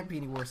 well, it can't be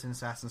any worse than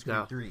Assassin's Creed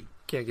No. 3.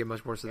 Can't get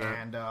much worse than that.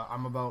 And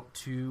I've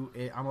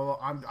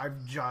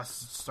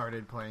just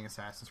started playing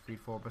Assassin's Creed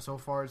 4, but so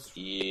far it's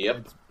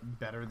Yep.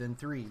 better than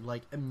 3.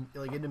 It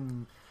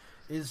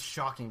is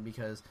shocking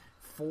because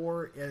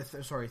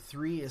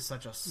 3 is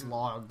such a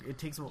slog. It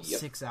takes about Yep.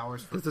 6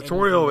 hours. For The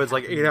tutorial anything is to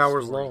like happen 8 in the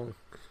hours story. long.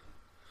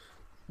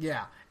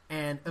 Yeah,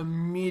 and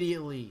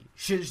immediately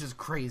shit is just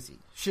crazy.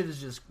 Shit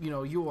is just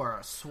you are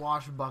a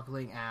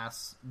swashbuckling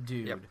ass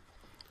dude. Yep.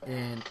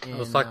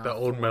 It's like the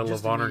old 4, Medal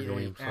just of Honor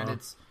immediately, games, and huh?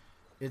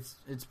 it's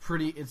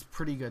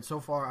pretty good so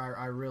far.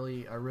 I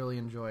really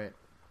enjoy it,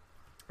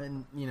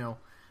 and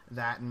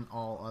that and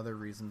all other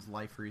reasons,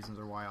 life reasons,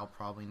 are why I'll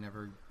probably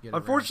never get.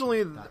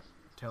 Unfortunately, that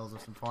Tales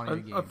of Symphonia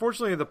game.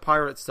 Unfortunately, the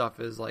pirate stuff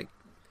is like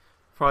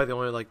probably the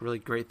only really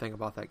great thing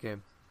about that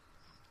game.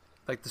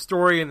 Like the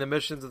story and the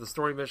missions of the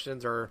story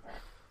missions are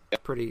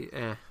pretty.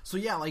 So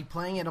yeah, like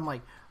playing it, I'm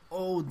like,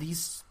 oh,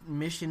 these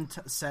mission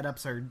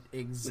setups are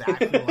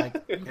exactly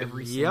like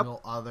every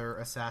single other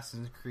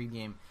Assassin's Creed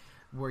game,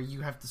 where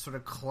you have to sort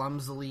of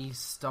clumsily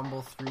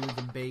stumble through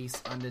the base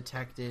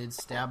undetected,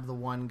 stab the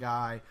one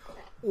guy,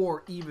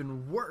 or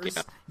even worse,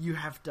 you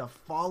have to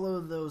follow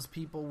those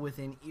people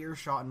within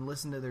earshot and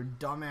listen to their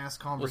dumbass Well,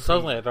 conversations.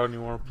 suddenly I don't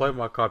even want to play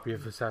my copy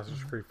of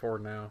Assassin's Creed 4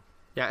 now.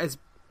 Yeah, it's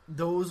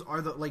Those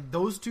are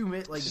those two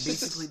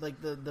basically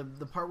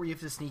the part where you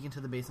have to sneak into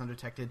the base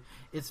undetected.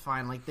 It's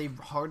fine. Like, they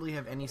hardly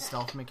have any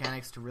stealth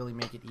mechanics to really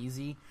make it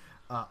easy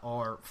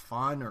or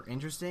fun or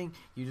interesting.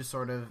 You just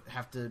sort of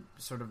have to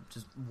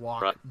just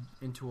walk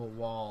into a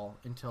wall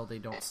until they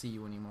don't see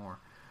you anymore.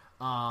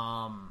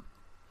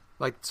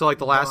 like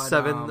the last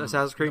 7 But,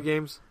 Assassin's Creed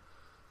games.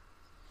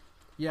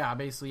 Yeah,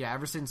 basically, yeah.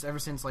 Ever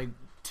since like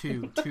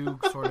two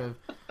sort of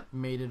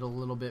made it a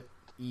little bit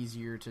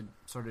easier to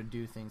sort of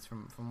do things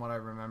from what I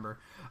remember.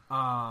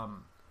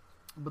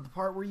 But the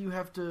part where you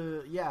have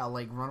to,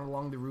 run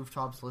along the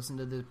rooftops, listen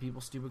to the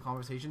people's stupid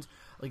conversations,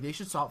 like, they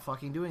should stop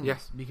fucking doing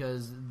Yes. this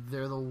because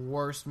they're the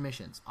worst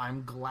missions.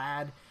 I'm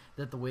glad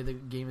that the way the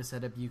game is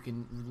set up, you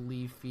can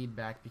leave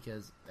feedback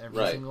because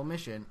every single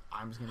mission,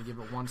 I'm just going to give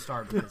it 1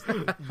 star because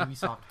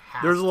Ubisoft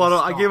has There's a to lot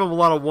of. I stop. gave them a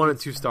lot of 1 and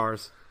 2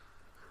 stars.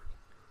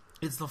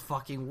 It's the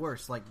fucking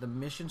worst. Like, the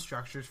mission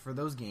structures for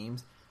those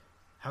games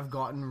have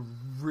gotten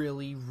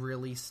really,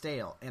 really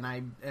stale. And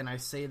I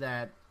say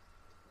that,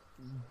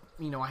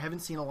 I haven't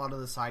seen a lot of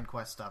the side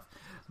quest stuff.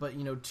 But,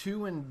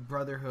 2 and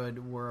Brotherhood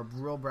were a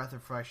real breath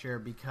of fresh air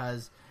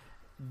because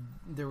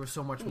there was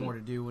so much more to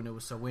do and it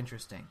was so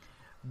interesting.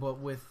 But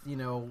with,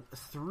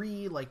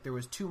 3, like, there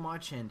was too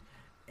much, and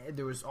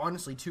there was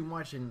honestly too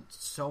much, and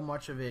so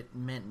much of it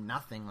meant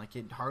nothing. Like,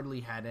 it hardly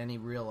had any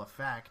real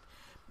effect.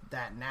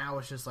 That now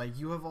it's just like,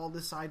 you have all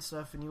this side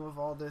stuff and you have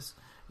all this,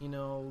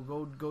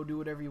 go do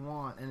whatever you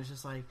want, and it's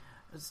just like,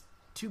 it's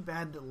too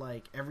bad that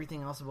like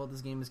everything else about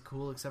this game is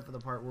cool except for the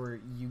part where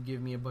you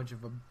give me a bunch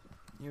of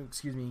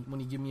when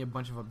you give me a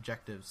bunch of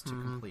objectives to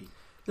complete.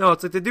 No,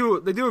 it's like they do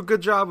a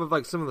good job of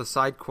like some of the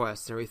side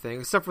quests and everything,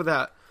 except for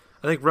that.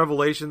 I think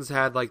Revelations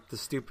had like the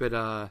stupid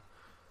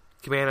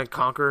Command and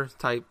Conquer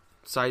type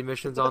side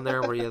missions on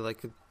there where you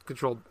like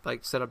control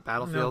like set up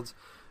battlefields.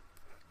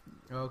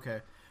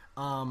 Okay.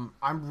 I'm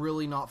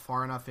really not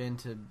far enough in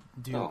to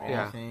do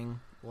Yeah. anything.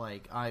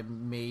 Like,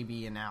 I'm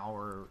maybe an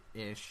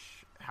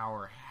hour-ish,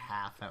 hour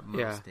half at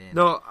most Yeah. in.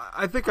 No,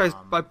 I think I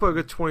put a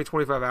good 20,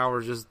 25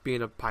 hours just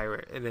being a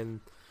pirate, and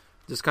then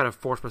just kind of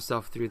force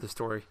myself through the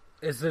story.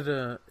 Is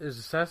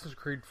Assassin's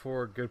Creed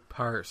 4 a good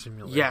pirate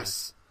simulator?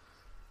 Yes.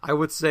 I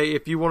would say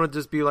if you want to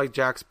just be like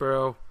Jack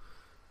Sparrow,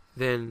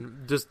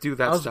 then just do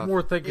that I was stuff.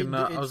 more thinking.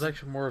 I It's- was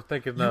actually more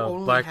thinking you only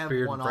have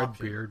Blackbeard one and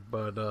option. Redbeard,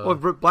 but Well,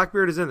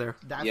 Blackbeard is in there.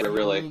 That's Yeah, the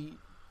really. only-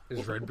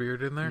 is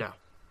Redbeard in there? No.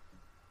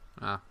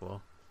 Ah,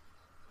 well.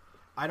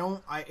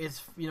 It's,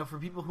 for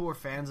people who are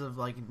fans of,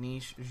 like,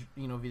 niche,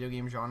 video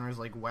game genres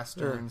like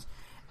Westerns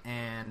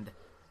and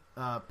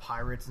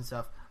pirates and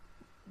stuff,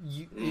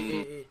 you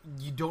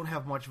don't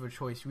have much of a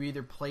choice. You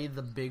either play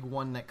the big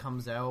one that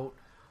comes out,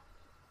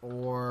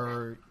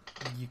 or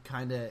you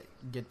kind of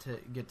get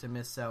to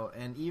miss out.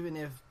 And even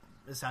if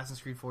Assassin's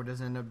Creed 4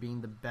 doesn't end up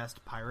being the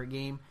best pirate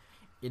game,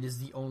 it is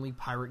the only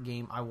pirate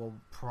game I will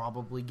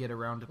probably get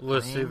around to playing. Well,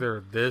 it's either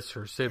this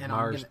or Sid And I'm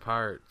Meier's gonna-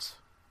 Pirates.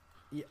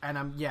 Yeah,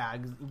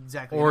 and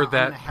exactly. Or I'm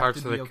that gonna have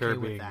Parts to of be the okay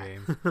with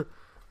Caribbean that. game.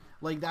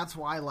 Like, that's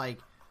why, like,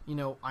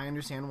 I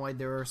understand why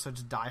there are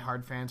such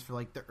diehard fans for,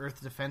 like, the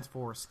Earth Defense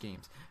Force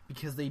games.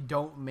 Because they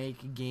don't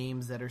make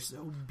games that are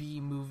so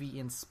B-movie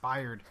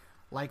inspired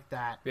like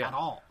that at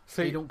all.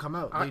 See, they don't come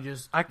out.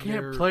 I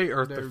can't play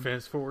Earth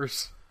Defense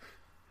Force.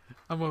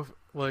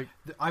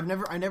 I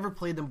never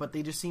played them, but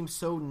they just seem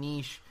so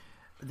niche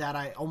that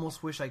I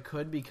almost wish I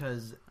could,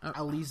 because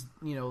at least,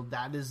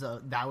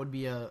 that would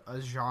be a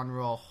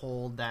genre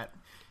whole that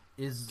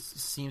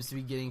seems to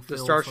be getting The filled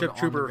Starship sort of on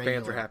Trooper the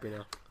fans are regular. happy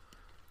now.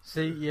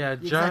 See, yeah,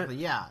 Exactly,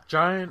 yeah.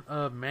 giant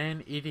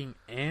man-eating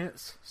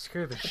ants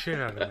scare the shit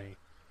out of me.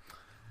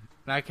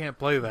 And I can't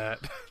play that.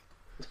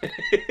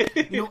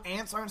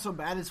 Ants aren't so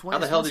bad. It's How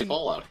the hell did he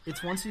fall out?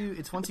 It's once you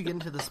get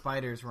into the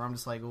spiders where I'm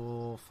just like,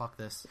 oh, fuck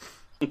this.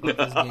 Fuck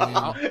this game.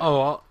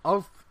 I'll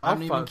I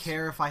don't even fuss.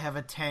 care if I have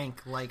a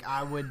tank. Like,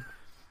 I would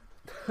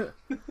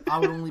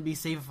only be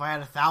safe if I had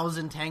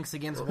 1,000 tanks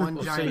against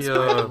one giant See,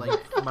 spider. Like,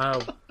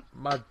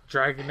 my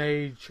Dragon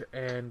Age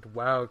and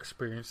WoW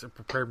experience have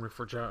prepared me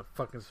for giant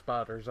fucking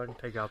spiders. I can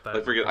take out that.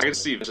 I can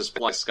see just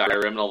like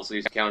Skyrim and all of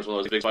these encounters when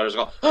those big spiders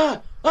go,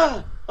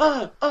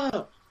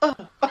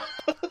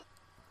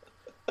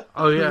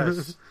 Oh yeah,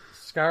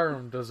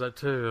 Skyrim does that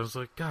too. I was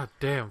like, God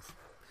damn.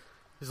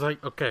 He's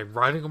like, okay,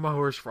 riding on my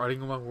horse,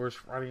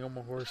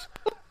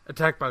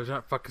 attacked by a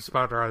giant fucking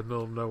spider out of the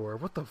middle of nowhere.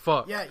 What the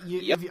fuck? yeah,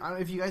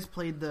 if you guys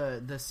played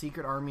the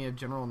Secret Army of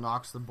General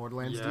Knox, the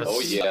Borderlands Yes. DLC, oh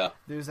yeah.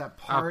 there's that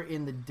part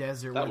in the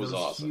desert That where was those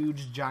awesome.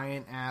 huge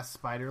giant ass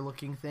spider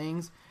looking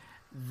things.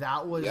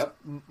 That was Yep.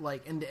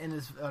 like, and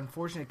it's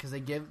unfortunate because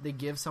they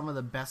give some of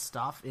the best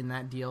stuff in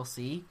that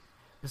DLC.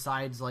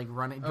 Besides, like,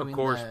 doing Of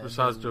course,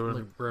 besides the, doing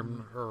like,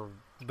 Grim or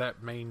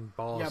that main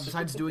boss. yeah,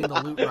 besides doing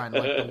the loot run,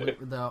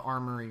 like the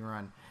armory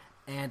run,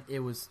 and it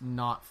was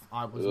not.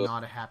 I was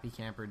not a happy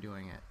camper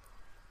doing it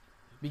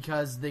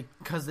because they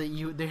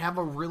have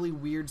a really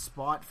weird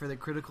spot for the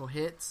critical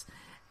hits,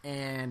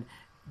 and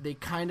they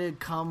kind of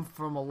come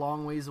from a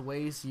long ways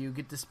away, so you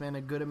get to spend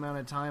a good amount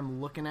of time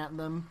looking at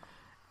them.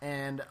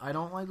 And I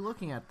don't like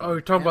looking at them. Oh,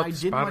 you're talking And about I the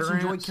didn't much spider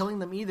enjoy ants? killing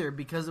them either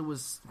because it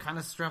was kind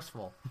of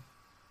stressful.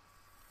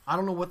 I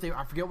don't know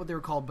I forget what they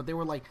were called, but they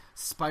were like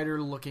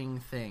spider-looking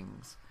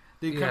things.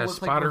 They kind Yeah, of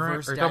looked like spider reverse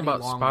ants. Are you talking daddy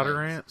about long spider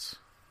legs. ants?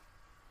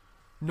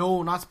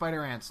 No, not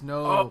spider ants.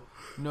 No, Oh.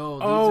 no.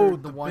 These Oh, are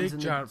the ones big in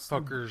giant the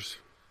fuckers.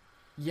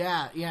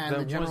 Yeah, and The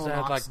the General ones that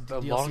had, Knox like,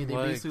 the DLC. long They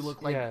legs. basically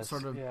look like Yes,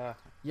 sort of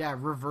yeah.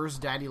 reverse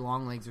daddy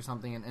long legs or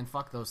something, and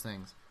fuck those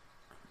things.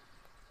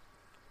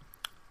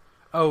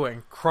 Oh,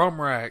 and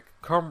Cromrax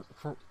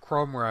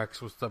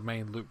was the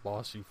main loot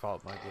boss you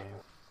fought in that game.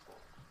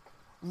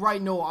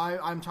 Right? No,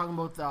 I'm talking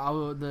about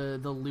the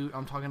loot.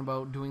 I'm talking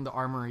about doing the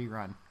armory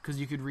run because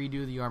you could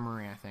redo the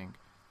armory. I think.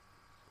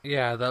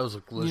 Yeah, that was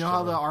a glitch. You know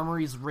how the one.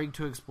 armory's rigged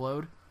to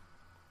explode?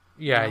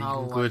 Yeah, you you know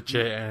can how, glitch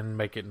like, it and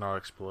make it not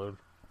explode.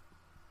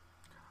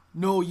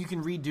 No, you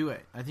can redo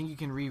it. I think you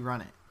can rerun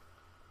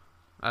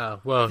it.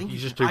 Well, think you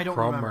you just can- do I don't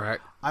remember. Cromrax.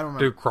 I don't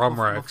Do remember. Well,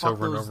 Cromrax fuck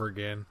over and those- over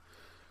again.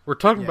 We're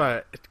talking Yeah.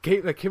 about a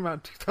game that came out in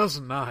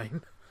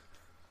 2009.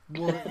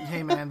 Well,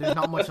 hey man, there's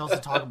not much else to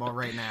talk about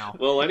right now.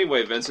 Well,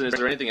 anyway, Vincent, is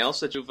there anything else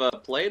that you've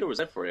played, or was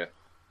that for you?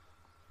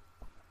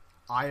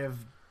 I have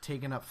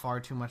taken up far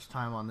too much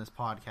time on this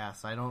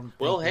podcast. I don't.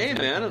 Well, think hey, there's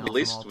man, anything at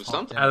least else with I'll talk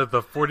something. about. Out of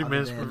the 40 Other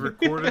minutes than- we've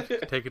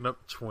recorded, taking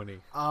up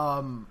 20.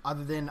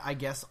 Other than, I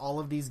guess,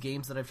 all of these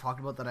games that I've talked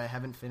about that I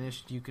haven't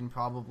finished, you can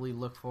probably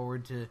look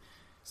forward to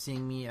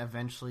seeing me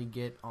eventually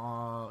get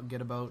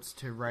about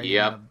to write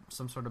Yep.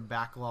 some sort of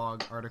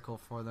backlog article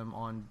for them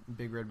on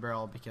Big Red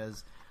Barrel,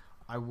 because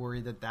I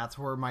worry that that's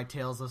where my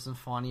Tales of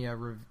Symphonia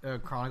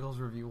Chronicles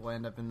review will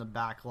end up in the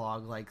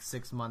backlog like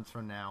 6 months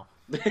from now.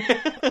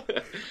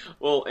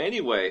 Well,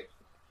 anyway,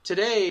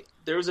 today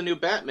there was a new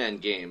Batman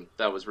game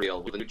that was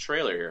revealed with a new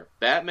trailer here.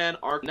 Batman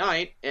Arkham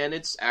Knight, and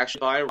it's actually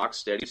by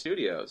Rocksteady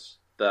Studios,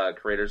 the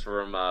creators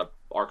from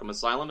Arkham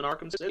Asylum and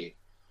Arkham City.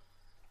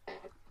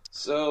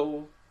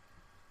 So,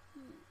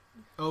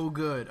 Oh,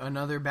 good.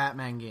 Another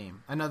Batman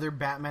game. Another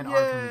Batman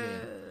Arkham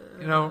game.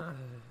 You know,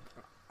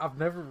 I've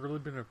never really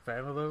been a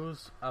fan of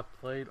those. I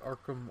played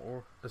Arkham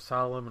or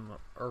Asylum and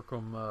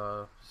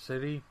Arkham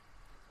City.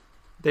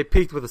 They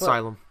peaked with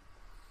Asylum,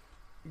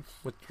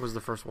 which was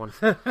the first one.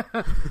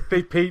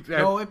 They peaked.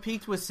 No, it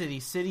peaked with City.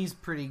 City's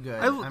pretty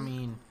good.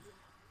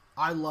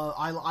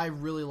 I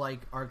really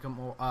like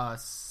Arkham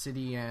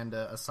City and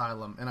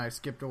Asylum, and I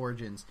skipped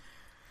Origins.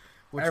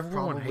 Which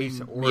Everyone probably- hates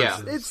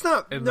Origins. It's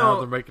not. And no, now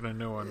they're making a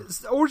new one.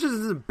 Origins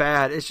isn't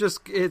bad. It's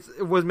just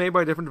it was made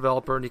by a different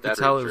developer, and you could That's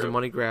tell very it was a true.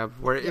 money grab.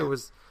 Where Yeah. it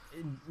was.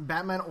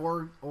 Batman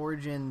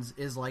Origins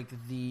is like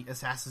the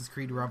Assassin's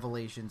Creed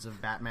Revelations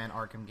of Batman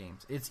Arkham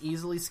games. It's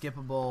easily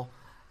skippable,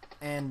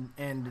 and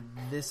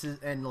this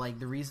is like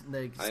the reason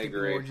that skipping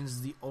agree. Origins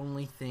is the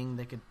only thing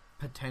that could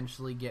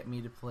potentially get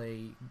me to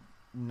play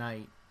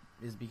Knight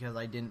is because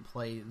I didn't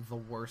play the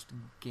worst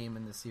game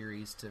in the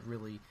series to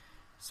really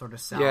sort of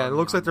sell. Yeah, it me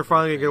looks on like they're the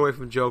finally gonna thing. get away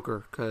from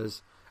Joker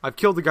because I've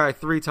killed the guy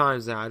 3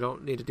 times now. I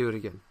don't need to do it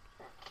again.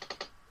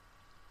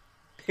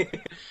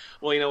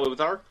 well, with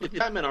with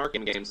Batman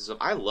Arkham games,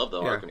 I love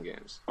the Yeah. Arkham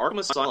games. Arkham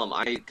Asylum,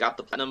 I got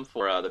the platinum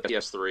for the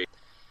PS3.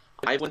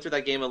 I went through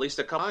that game at least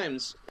a couple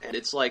times, and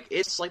it's like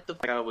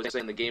I was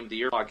saying the Game of the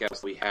Year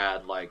podcast we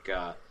had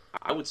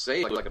I would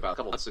say like about a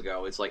couple months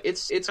ago. It's like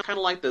it's kind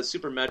of like the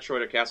Super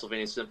Metroid or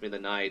Castlevania Symphony of the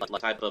Night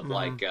type of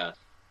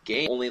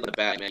game, only the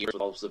Batman with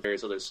all the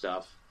various other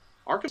stuff.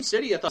 Arkham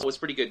City I thought was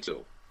pretty good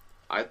too.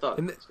 I thought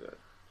it was good.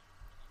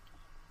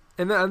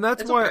 And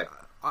that's It's why okay.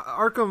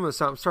 Arkham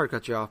Asylum. Sorry to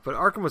cut you off, but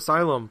Arkham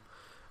Asylum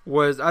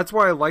that's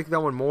why I liked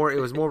that one more. It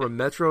was more of a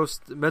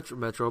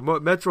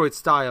Metroid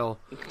style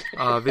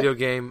video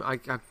game. I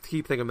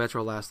keep thinking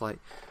Metro Last Light.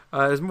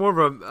 It's more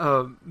of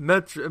a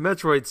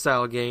Metroid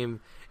style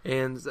game,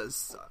 and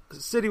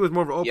City was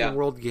more of an open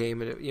world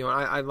game. And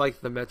I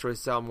liked the Metroid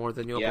style more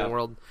than the open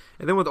world.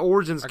 And then when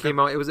Origins came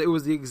out, it was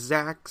the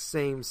exact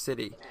same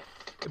city,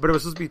 but it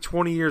was supposed to be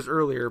 20 years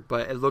earlier.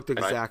 But it looked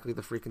exactly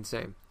the freaking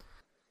same.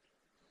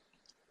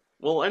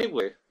 Well,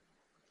 anyway,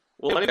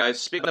 guys,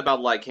 speaking about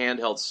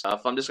handheld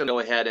stuff, I'm just going to go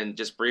ahead and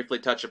just briefly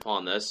touch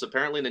upon this.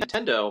 Apparently,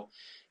 Nintendo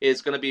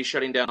is going to be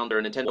shutting down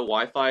their Nintendo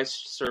Wi-Fi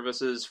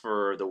services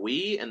for the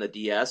Wii and the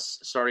DS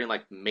starting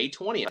May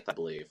 20th, I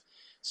believe.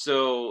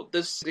 So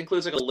this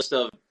includes a list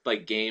of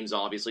games,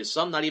 obviously,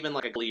 some not even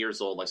a couple of years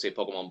old, like say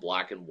Pokemon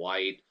Black and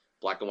White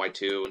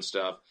 2 and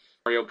stuff,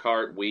 Mario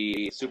Kart,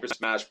 Wii, Super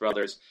Smash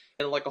Brothers,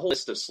 and a whole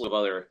list of slew of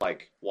other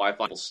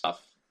Wi-Fi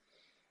stuff.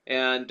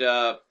 And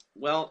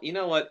well, you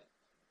know what?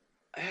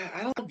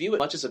 I don't view it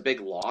much as a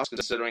big loss,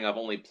 considering I've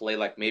only played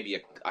maybe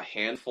a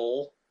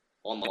handful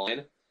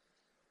online.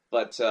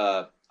 But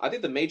I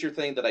think the major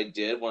thing that I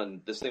did when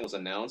this thing was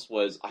announced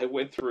was I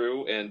went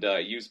through and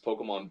used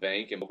Pokemon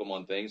Bank and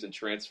Pokemon Things and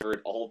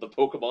transferred all of the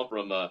Pokemon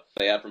from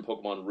they had from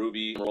Pokemon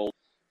Ruby, Emerald,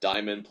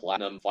 Diamond,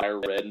 Platinum, Fire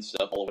Red, and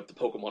stuff all the way to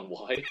Pokemon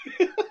Y.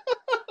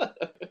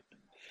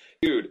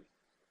 Dude,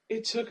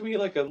 it took me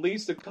at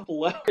least a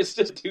couple hours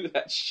to do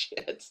that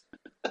shit.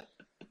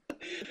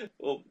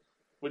 Well,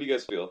 what do you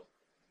guys feel?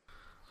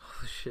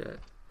 Shit.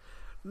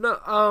 No,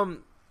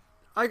 I'm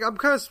kind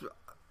of,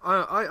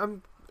 I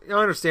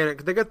understand it.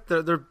 'Cause they got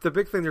the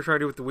big thing they're trying to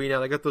do with the Wii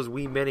now. They got those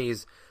Wii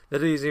Minis that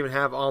doesn't even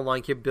have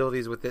online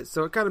capabilities with it,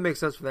 so it kind of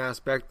makes sense from that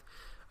aspect.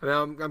 I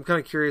mean, I'm kind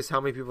of curious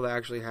how many people that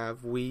actually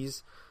have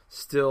Wiis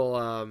still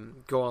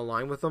go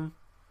online with them.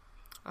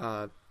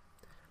 Yeah,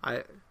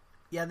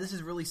 this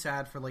is really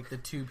sad for the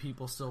 2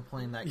 people still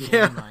playing that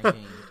Yeah. GoldenEye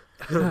game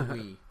for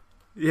Wii.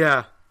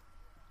 Yeah.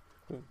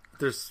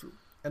 There's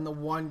And the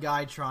one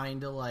guy trying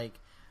to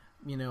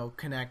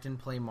connect and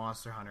play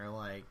Monster Hunter.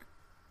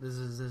 This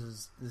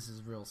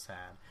is real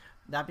sad.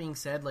 That being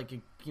said,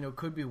 it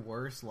could be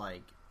worse.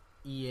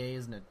 EA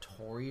is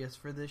notorious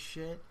for this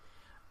shit.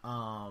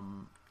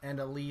 And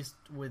at least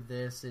with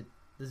this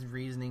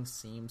reasoning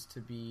seems to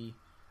be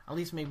at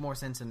least make more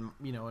sense in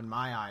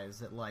my eyes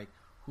that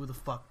who the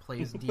fuck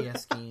plays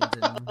DS games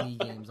and Wii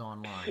games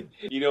online?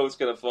 It's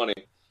kind of funny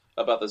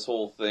about this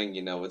whole thing.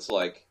 It's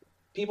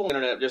people on the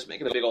internet are just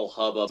making a big old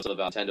hubbub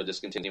about Nintendo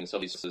discontinuing some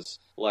of these services.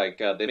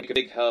 They make a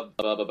big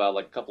hubbub about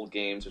a couple of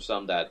games or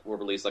some that were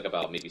released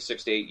about maybe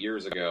 6 to 8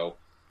 years ago.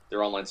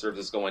 Their online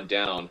services going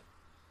down,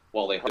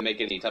 while they hardly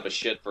make any type of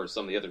shit for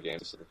some of the other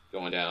games that are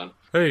going down.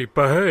 Hey,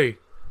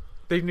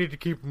 they need to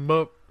keep them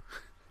up.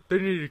 They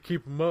need to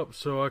keep them up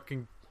so I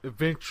can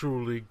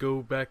eventually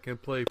go back and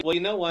play Well,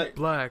 you know what?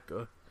 Black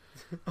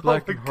my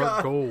and Heart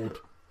God.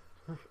 Gold.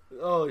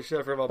 holy shit,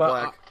 I forgot about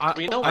But Black.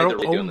 You know why I they're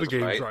don't doing own the this,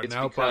 games right? right It's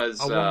now, because,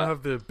 but I want to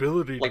have the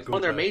ability to go one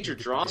of their back major and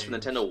get the draws for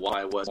games. Nintendo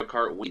Y was Mario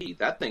Kart Wii.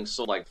 That thing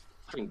sold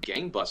fucking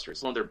gangbusters.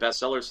 It's one of their best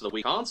sellers for the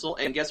Wii console.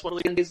 And guess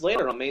what? 10 days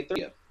later, on May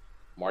 30th,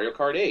 Mario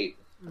Kart 8.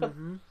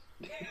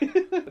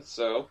 Mm-hmm.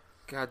 So,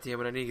 God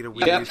damn it, I need to get a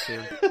Wii U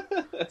soon.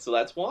 so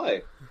that's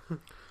why.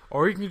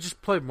 Or you can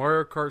just play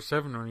Mario Kart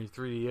 7 on your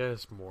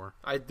 3DS more.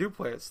 I do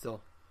play it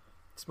still.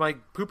 It's my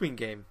pooping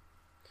game.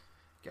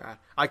 God,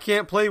 I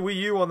can't play Wii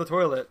U on the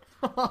toilet.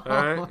 All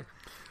right.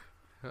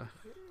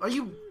 Are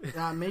you?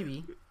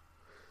 Maybe.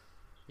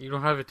 You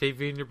don't have a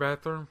TV in your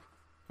bathroom?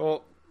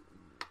 Well,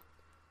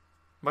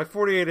 my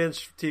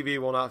 48-inch TV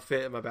will not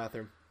fit in my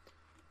bathroom.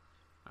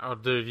 Oh,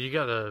 dude, you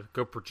gotta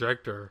go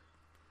projector.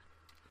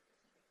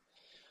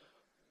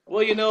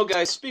 Well, you know,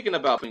 guys, speaking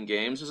about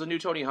games, there's a new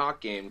Tony Hawk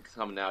game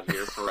coming out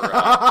here for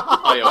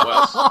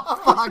iOS.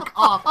 Fuck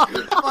off!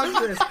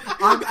 Fuck this!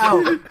 I'm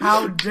out.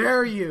 How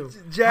dare you,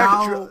 Jack?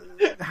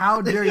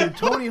 How dare you?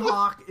 Tony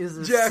Hawk is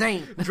a Jack,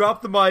 saint.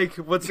 drop the mic.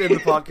 What's in the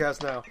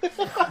podcast now?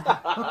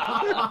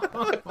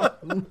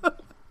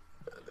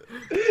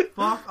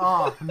 Fuck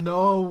off!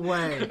 No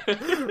way!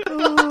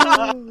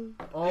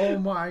 Oh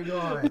my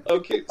god!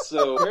 Okay,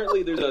 so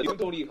apparently there's a new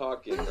Tony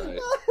Hawk game, right?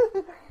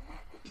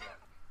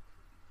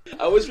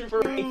 I was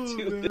referring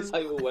to this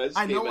iOS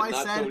I know game I and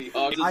not said Tony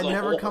Hawk as I'd a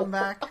never whole. come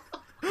back.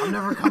 I'm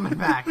never coming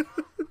back.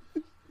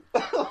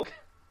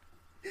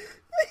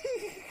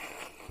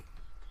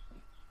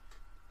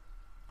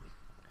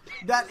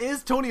 That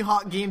is Tony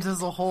Hawk games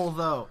as a whole,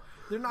 though.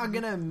 They're not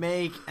gonna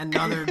make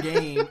another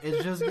game.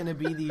 It's just gonna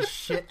be these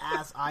shit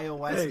ass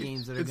iOS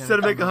games that are Instead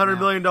of gonna making $100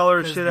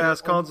 million shit ass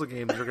console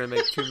games, they're gonna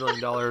make $2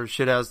 million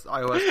shit ass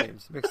iOS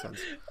games. Makes sense.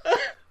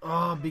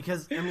 Oh,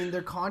 because I mean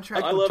their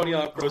contract. I with love Tony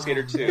Tony Hawk Pro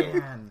Skater 2.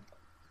 Man.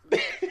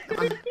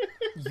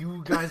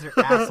 You guys are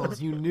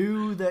assholes. You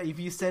knew that if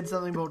you said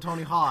something about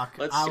Tony Hawk,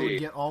 Let's I see. would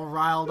get all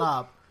riled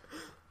up.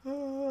 That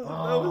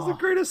was the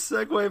greatest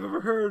segue I've ever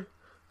heard.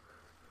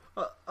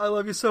 I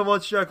love you so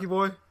much, Jackie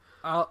boy.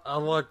 I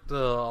liked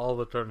all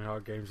the Tony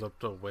Hawk games up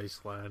to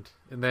Wasteland,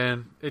 and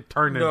then it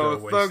turned into a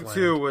Wasteland. Thug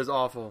 2 was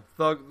awful.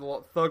 Thug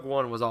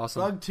 1 was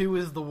awesome. Thug 2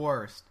 is the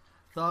worst.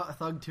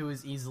 Thug 2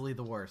 is easily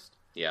the worst.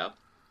 Yeah.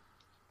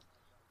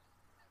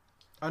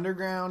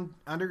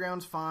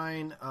 Underground's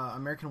fine.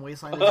 American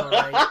Wasteland is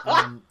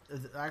alright.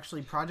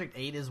 Actually, Project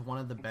 8 is one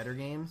of the better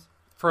games.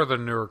 For the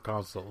newer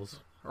consoles.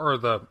 Or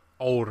the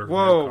older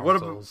Whoa, newer what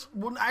consoles.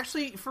 Well,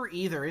 actually, for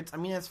either, it's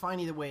fine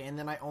either way. And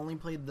then I only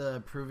played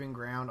the Proving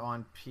Ground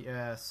on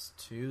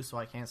PS2, so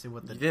I can't say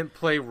what the You didn't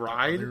play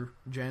Ride? other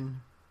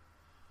gen.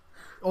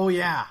 Oh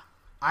yeah,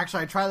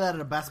 actually, I tried that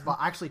at a Best Buy.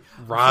 Actually,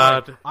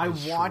 Ride I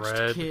and watched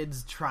Shred.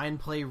 kids try and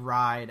play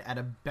Ride at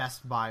a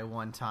Best Buy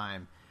one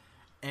time,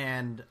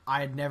 and I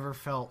had never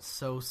felt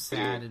so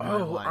sad in my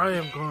Oh, life.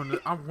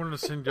 I'm going to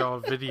send y'all a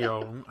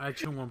video. I'm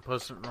actually going to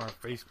post it in our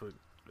Facebook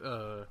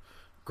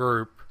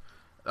group.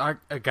 A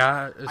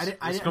guy,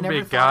 it's going to be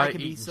a never thought I guy could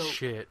be eating so-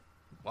 shit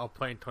while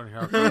playing Tony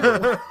Hawk.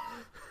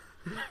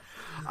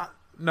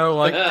 No,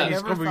 like I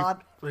he's never going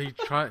thought-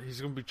 to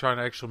he's going to be trying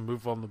to actually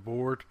move on the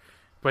board,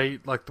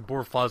 but the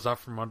board flies out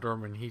from under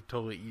him, and he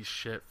totally eats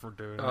shit for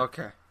doing it.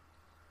 Okay.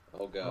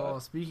 Oh, God. Oh,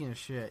 speaking of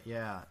shit,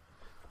 yeah,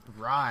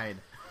 Ride.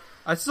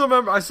 I still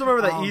remember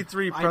that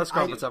E3 I- press I-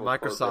 conference at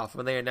Microsoft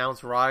when they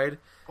announced Ride.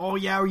 Oh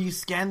yeah, where you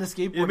scan the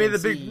skateboard. They made the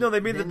and big see. they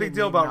made the Then big they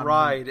deal made about not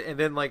Ride, and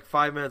then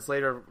 5 minutes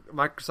later,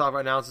 Microsoft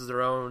announces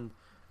their own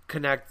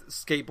Connect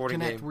skateboarding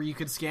Connect game. where you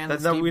could scan That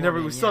the we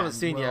skateboarding, still haven't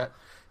seen well, yet.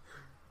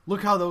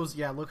 Look how those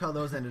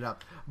ended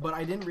up. But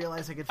I didn't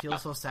realize I could feel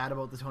so sad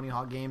about the Tony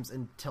Hawk games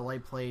until I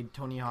played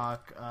Tony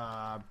Hawk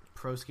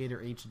Pro Skater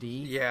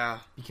HD. Yeah.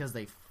 Because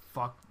they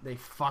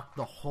fucked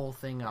the whole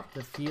thing up.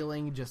 The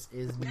feeling just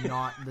is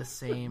not the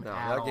same No,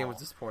 at that all. game was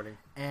disappointing.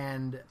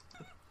 And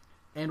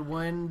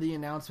when the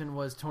announcement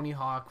was Tony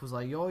Hawk was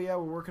like, "Oh yeah,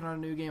 we're working on a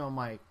new game," I'm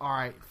like, "All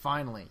right,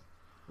 finally."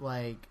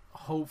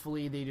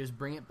 Hopefully they just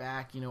bring it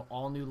back,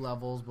 all new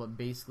levels, but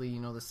basically,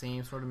 the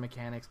same sort of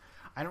mechanics.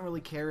 I don't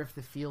really care if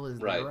the feel is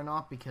Right. there or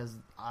not because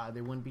they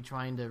wouldn't be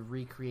trying to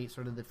recreate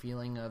sort of the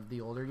feeling of the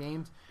older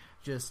games.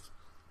 Just,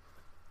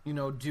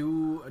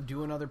 do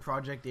another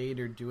Project 8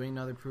 or do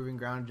another Proving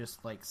Ground, just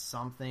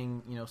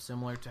something,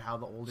 similar to how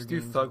the older Just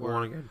do games Thug were.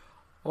 1 again.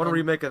 I want to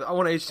remake it. I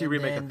want an HD And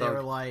remake then of they were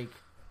Thug. like,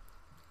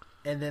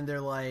 and then they're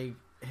like,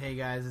 "Hey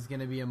guys, it's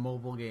gonna be a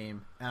mobile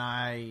game," and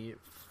I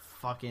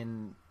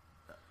fucking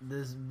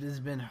this has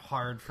been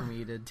hard for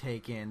me to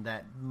take in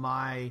that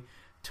my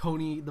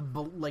Tony the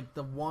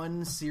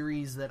one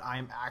series that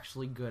I'm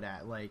actually good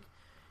at,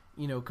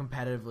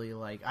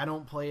 competitively. I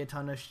don't play a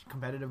ton of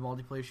competitive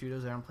multiplayer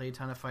shooters. I don't play a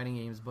ton of fighting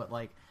games, but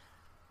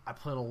I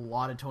played a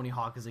lot of Tony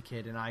Hawk as a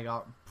kid, and I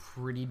got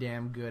pretty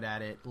damn good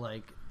at it.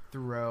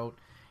 Throughout,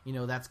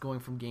 that's going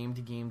from game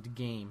to game to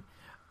game.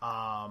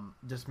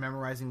 Just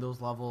memorizing those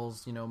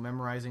levels,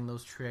 memorizing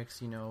those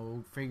tricks,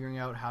 figuring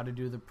out how to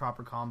do the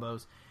proper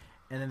combos.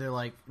 And then they're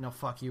like, "No,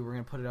 fuck you, we're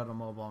going to put it out on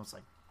mobile." I was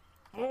like,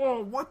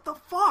 "Oh, what the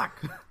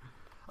fuck?"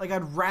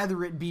 I'd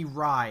rather it be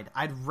Ride.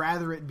 I'd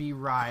rather it be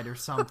Ride or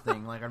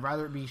something. I'd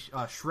rather it be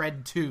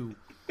Shred 2.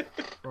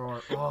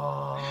 Or,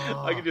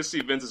 I can just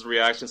see Vince's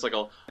reaction. It's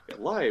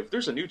live,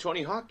 there's a new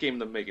Tony Hawk game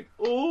they're making.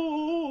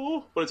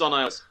 Oh, but it's on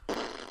iOS.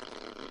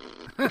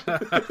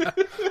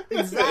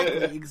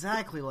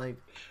 Exactly.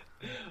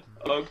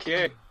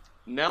 Okay.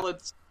 Now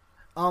let's...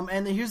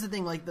 And here's the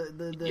thing,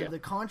 the Yeah. the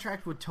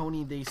contract with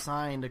Tony they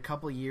signed a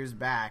couple of years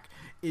back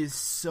is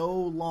so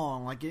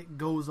long, it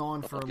goes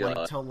on for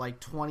God. till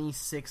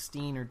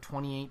 2016 or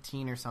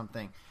 2018 or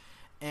something,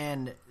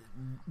 and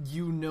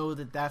you know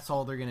that that's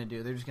all they're gonna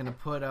do. They're just gonna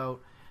put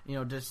out,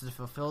 just to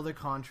fulfill their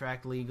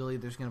contract legally.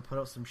 They're just gonna put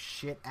out some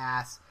shit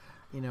ass,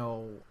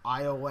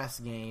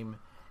 iOS game,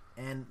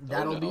 and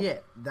that'll be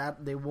it.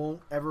 That they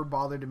won't ever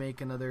bother to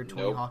make another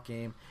Tony Hawk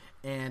game.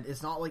 And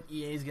it's not like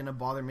EA is gonna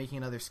bother making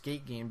another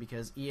skate game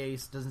because EA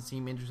doesn't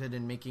seem interested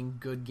in making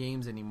good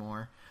games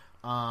anymore.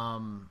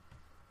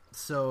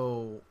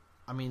 So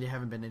I mean, they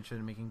haven't been interested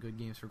in making good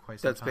games for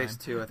quite some time. Dead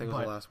Space 2, I think,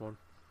 was the last one.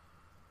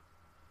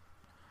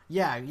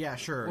 Yeah,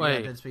 sure. Wait.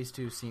 Yeah, Dead Space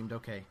 2 seemed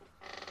okay.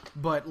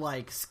 But,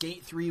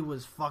 Skate 3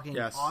 was fucking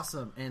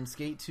awesome, and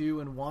Skate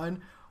 2 and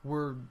 1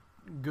 were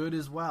good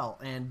as well,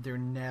 and they're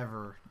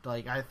never,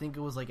 I think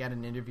it was, at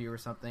an interview or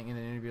something, in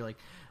an interview,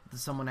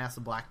 someone asked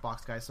the Black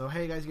Box guy, so,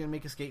 hey, guys, you gonna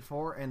make a Skate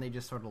 4? And they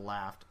just sort of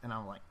laughed, and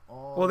I'm like,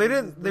 oh, well, they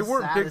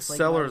weren't big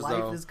sellers, my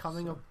life though. is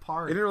coming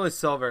apart. They didn't really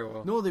sell very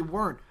well. No, they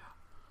weren't.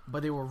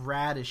 But they were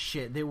rad as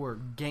shit. They were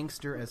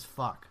gangster as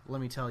fuck,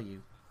 let me tell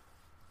you.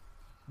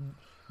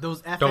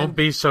 Those Don't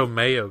be so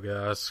mayo,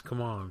 guys.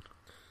 Come on.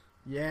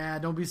 Yeah,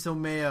 don't be so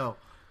mayo.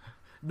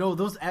 No,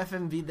 those the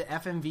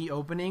FMV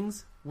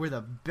openings were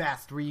the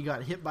best, where you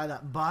got hit by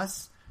that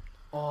bus.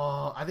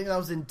 Oh, I think that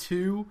was in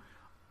 2.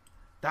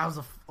 That was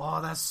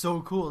that's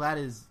so cool. That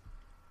is...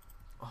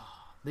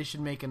 they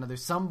should make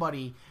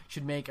somebody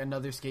should make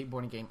another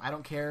skateboarding game. I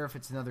don't care if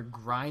it's another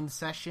grind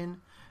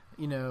session.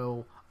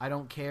 I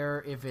don't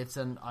care if it's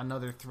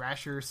another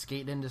Thrasher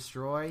Skate and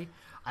Destroy.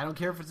 I don't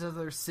care if it's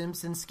another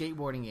Simpsons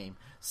skateboarding game.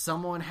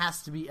 Someone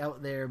has to be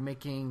out there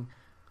making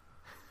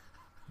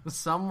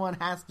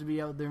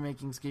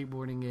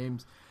skateboarding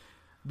games,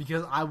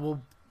 because I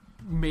will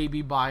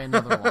maybe buy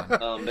another one.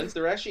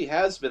 There actually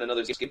has been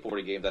another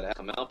skateboarding game that has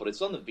come out, but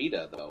it's on the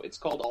Vita, though. It's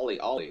called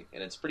Ollie Ollie,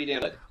 and it's pretty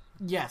damn good.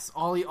 Yes,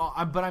 Ollie,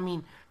 but I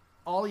mean,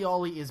 Ollie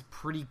Ollie is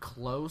pretty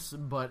close,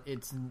 but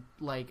it's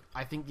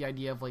I think the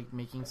idea of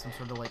making some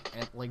sort of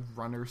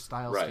runner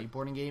style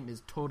skateboarding game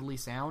is totally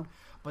sound,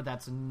 but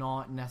that's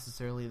not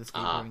necessarily the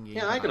skateboarding game.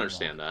 Yeah, I can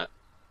understand that.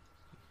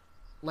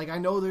 I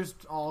know there's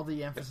all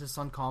the emphasis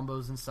on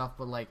combos and stuff,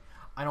 but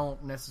I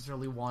don't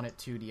necessarily want it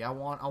 2D. I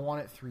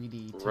want it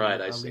 3D to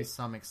at least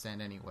some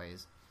extent,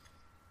 anyways.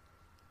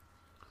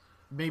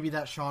 Maybe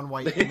that Shaun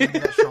White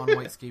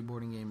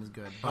skateboarding game is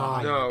good, but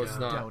I it's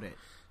not. doubt it.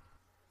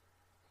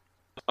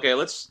 Okay,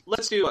 let's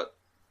do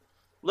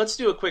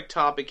a quick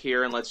topic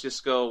here, and let's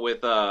just go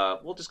with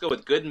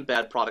good and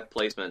bad product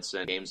placements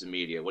and games and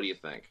media. What do you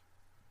think?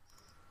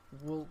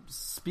 Well,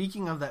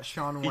 speaking of that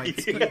Shaun White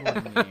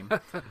skateboarding game,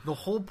 the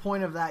whole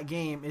point of that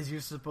game is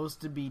you're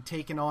supposed to be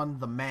taking on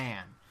the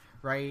man,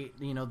 right?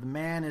 The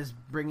man is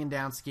bringing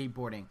down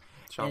skateboarding.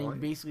 Shaun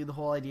White. Basically the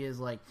whole idea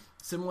is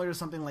similar to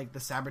something like the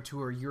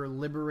Saboteur, you're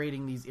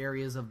liberating these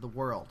areas of the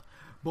world.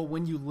 But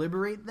when you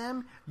liberate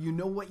them, you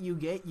know what you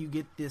get? You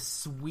get this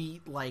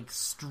sweet,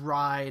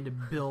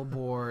 stride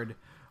billboard,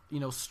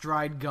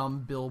 stride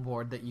gum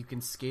billboard that you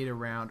can skate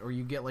around, or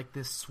you get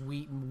this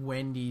sweet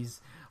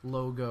Wendy's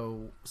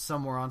logo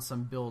somewhere on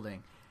some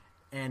building.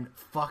 And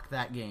fuck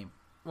that game.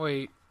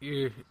 Wait,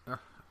 alright,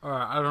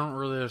 I don't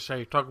really understand.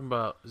 You're talking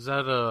about, is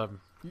that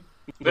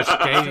you're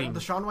skating,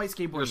 the Shaun White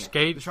skateboarding.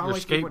 You're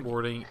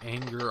skateboarding,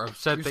 and you're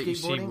upset that you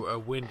see a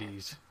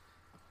Wendy's.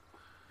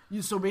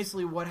 So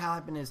basically what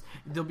happened is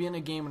they'll be in a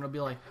game and it'll be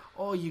like,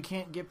 oh, you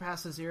can't get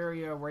past this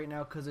area right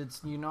now because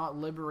you're not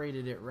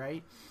liberated it,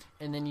 right?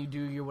 And then you do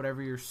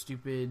your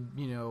stupid,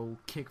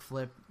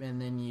 kickflip,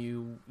 and then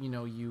you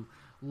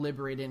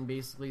liberate it, and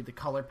basically the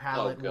color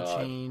palette will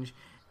change,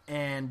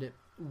 and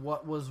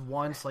what was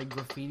once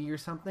graffiti or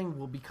something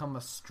will become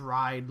a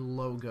Stride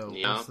logo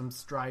or some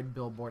Stride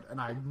billboard, and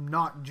I'm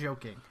not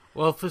joking.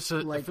 Well, if it's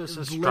a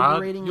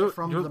Stride,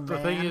 the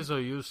thing is, though,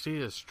 you'll see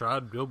a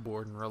Stride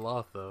billboard in real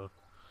life, though.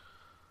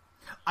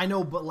 I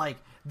know, but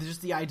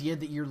just the idea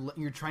that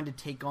you're trying to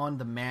take on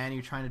the man,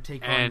 you're trying to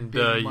take on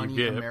big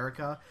money in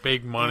America,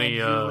 big money, and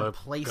you're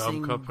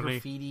replacing gum company,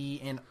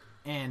 graffiti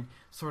and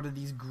sort of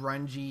these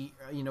grungy,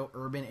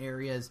 urban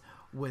areas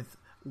with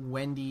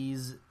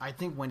Wendy's. I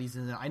think Wendy's is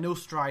in there. I know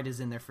Stride is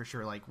in there for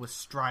sure. With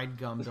Stride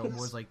gum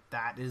billboards,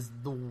 that is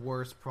the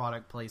worst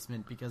product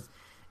placement because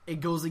it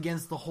goes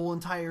against the whole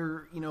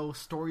entire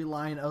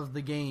storyline of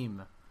the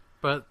game.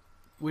 But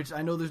which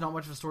I know there's not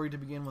much of a story to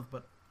begin with,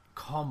 but.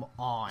 Come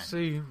on.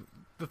 See,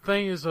 the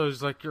thing is, though,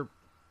 is you're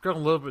going a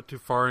little bit too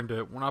far into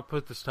it. When I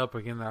put this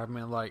topic in there, I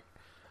mean,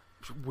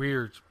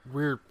 weird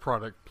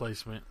product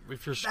placement.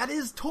 That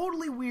is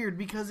totally weird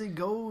because it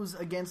goes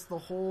against the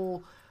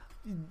whole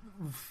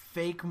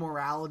fake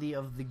morality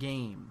of the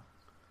game.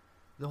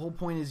 The whole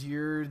point is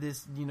you're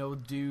this,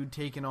 dude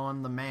taking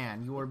on the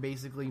man. You are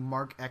basically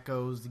Mark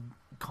Echo's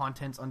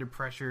contents under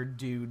pressure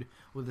dude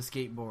with a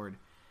skateboard.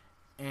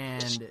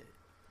 And...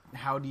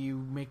 how do you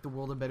make the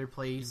world a better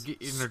place?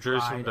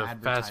 Introduce them to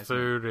fast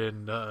food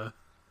and...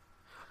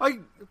 I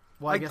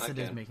guess it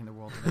is making the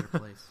world a better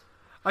place.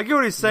 I get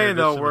what he's saying,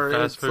 though, where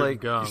it's you're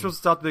supposed to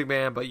stop the big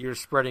man, but you're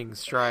spreading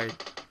Stride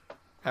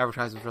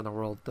advertisements around the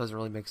world. Doesn't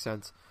really make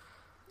sense.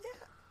 Yeah,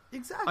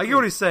 exactly. I get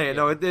what he's saying.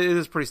 Yeah. No, it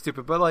is pretty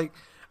stupid, but, I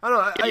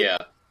don't know.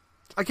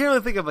 I can't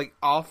really think of like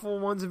awful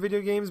ones in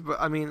video games, but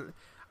I mean,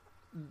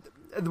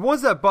 the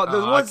ones that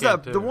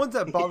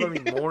bother me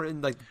more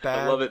in like bad.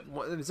 I love it.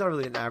 It's not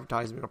really an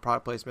advertisement or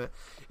product placement.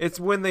 It's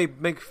when they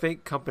make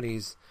fake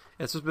companies.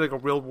 It's supposed to be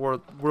like a real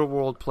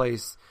world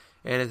place,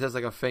 and it has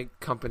like a fake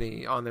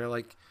company on there.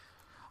 Like,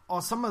 Oh,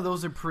 some of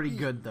those are pretty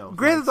good though.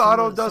 Grand Theft Like,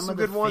 Auto does some of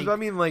the good ones. fake- But I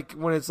mean, like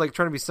when it's like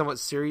trying to be somewhat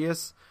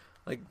serious,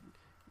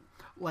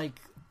 like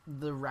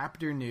the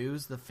Raptor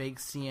News, the fake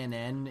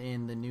CNN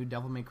in the new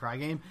Devil May Cry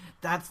game.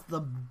 That's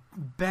the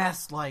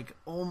best. Like,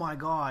 oh my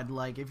god!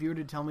 Like, if you were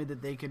to tell me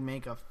that they could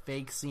make a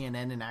fake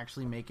CNN and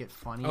actually make it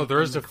funny. Oh, there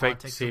in is the a fake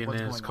context of what's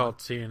CNN. It's going called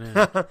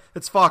CNN.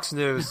 it's Fox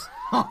News.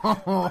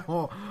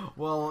 on.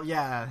 Well,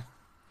 yeah.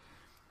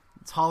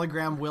 It's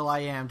hologram Will I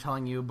Am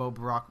talking to you about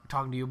Barack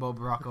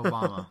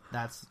Obama.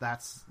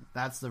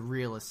 That's the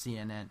realest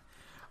CNN.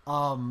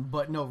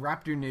 But no,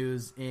 Raptor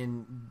News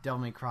in Devil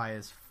May Cry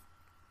is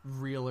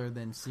realer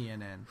than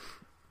CNN.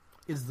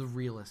 Is the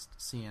realest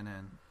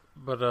CNN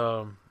But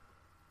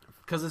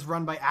because it's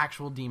run by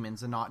actual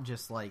demons and not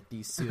just like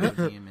these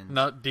pseudo demons.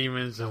 not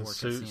demons in work at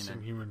suits CNN.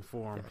 in human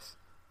form. Yes.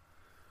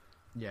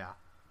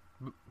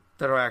 Yeah.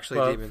 That are actually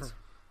But demons.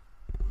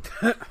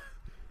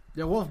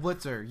 Yeah, Wolf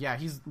Blitzer. Yeah,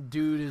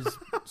 dude is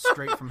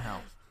straight from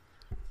hell.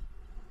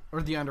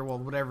 Or the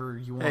underworld, whatever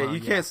you want. Hey, you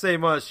can't say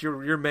much.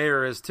 Your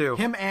mayor is too.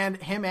 Him and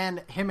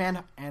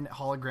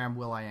hologram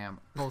Will I Am,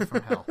 both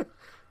from hell.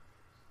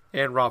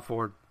 And Rob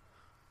Ford.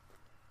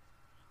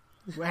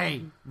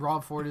 Hey,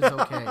 Rob Ford is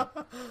okay.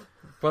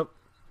 But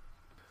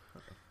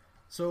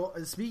So,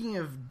 speaking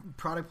of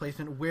product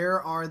placement, where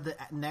are the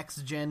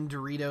next gen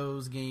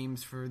Doritos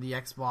games for the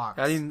Xbox?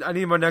 I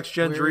need my next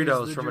gen Where is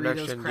Doritos the for my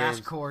next gen Crash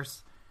games.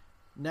 Course.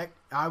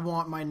 I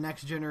want my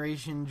next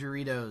generation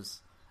Doritos,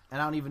 and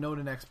I don't even own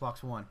an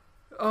Xbox One.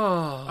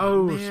 Oh,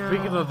 oh,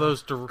 speaking of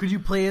those, Could you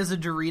play as a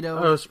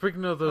Dorito?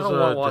 speaking of those I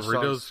don't want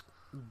Watch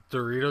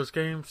Doritos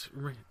games,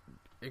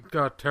 it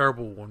got a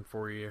terrible one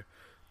for you.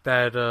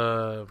 That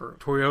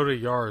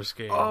Toyota Yaris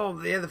game.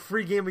 oh, yeah, the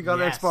free game we got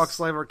Yes. on Xbox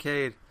Live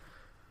Arcade.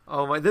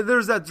 Oh my!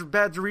 There's that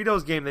bad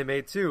Doritos game they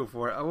made too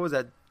for it. What was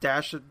that?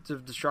 Dash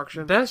of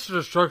Destruction. Dash of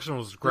Destruction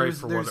was great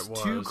for what There's it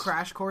was. two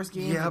Crash Course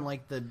games Yep. and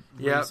like the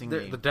Yep, racing the-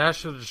 game. The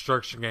Dash of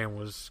Destruction game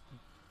was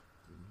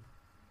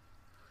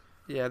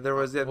Yeah, there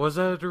was that. Was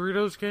that a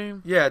Doritos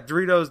game? Yeah,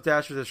 Doritos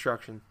Dash of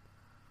Destruction.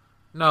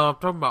 No, I'm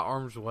talking about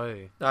Arms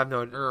Way. I have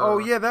no. Oh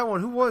yeah, that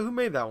one. Who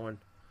made that one?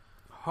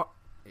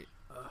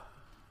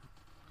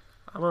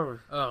 I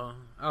remember. I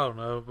don't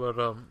know, but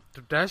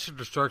the Dash of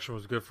Destruction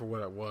was good for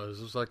what it was.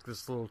 It was like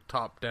this little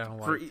top-down,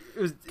 like,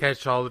 It was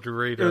catch all the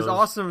Doritos. it was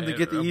awesome to and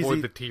get the avoid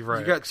easy. the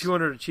T-Rex. You got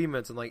 200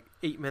 achievements in like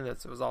 8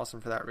 minutes. It was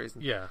awesome for that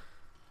reason. Yeah.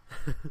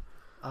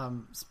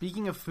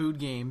 Speaking of food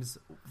games,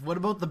 what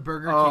about the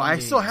Burger King Oh, I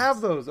games? still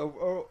have those.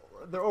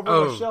 They're over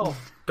Oh. my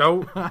shelf.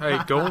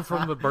 Going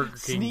from the Burger King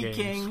Sneak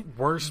games. King.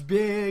 Worst.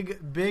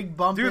 Big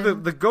bumping.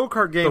 Dude, the go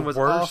kart game The was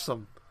worst-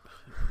 awesome.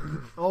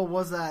 Oh,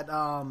 was that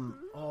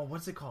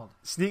what's it called?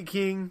 Sneak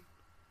King.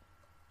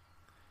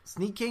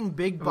 Sneak King,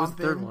 Big What was the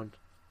Bumpin'. third one?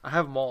 I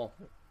have them all.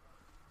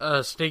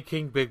 Snake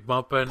King, Big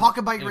Bumpin'.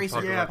 Pocket Bike and Racer.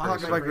 Pocket Yeah, Bike Pocket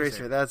Pocket Racer. Bike Bike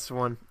Racer. Racer. That's the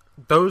one.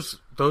 Those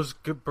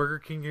good Burger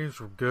King games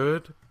were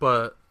good,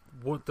 but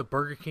what the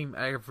Burger King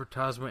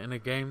advertisement in a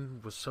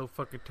game was so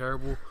fucking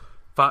terrible.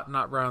 Fight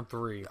Night Round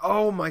 3,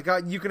 Oh my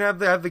god! You can have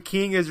the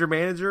king as your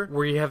manager.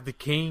 where you have the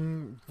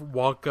king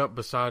walk up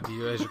beside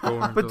you as you're going.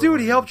 into But the dude,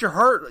 he ring. helped your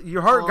heart.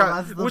 Your heart Oh, got,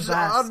 that's the which is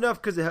best. odd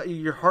enough because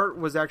your heart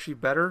was actually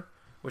better,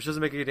 which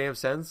doesn't make any damn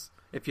sense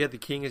if you had the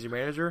king as your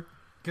manager.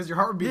 Because your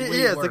heart would be Yeah,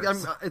 way it's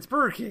worse. like it's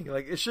Burger King.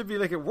 Like it should be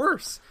like it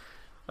worse.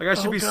 Like I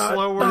should be God.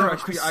 slower. I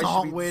should be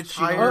Croissant witch,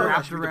 you know, tired. I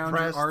wrapped should be around your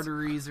depressed.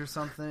 arteries or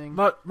something.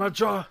 My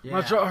jaw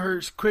Yeah.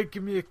 hurts. Quick,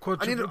 give me a I need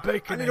quadruple a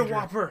bacon. I need a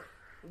Whopper.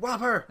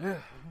 Whopper.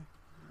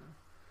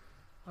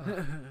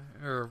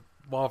 Or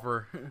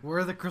Whopper.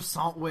 We're the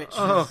croissant witches.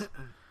 Oh.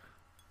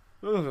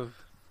 Ugh.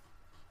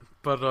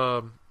 But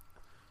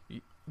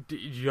do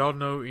y'all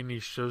know any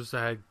shows that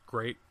had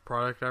great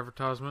product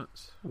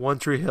advertisements? One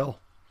Tree Hill.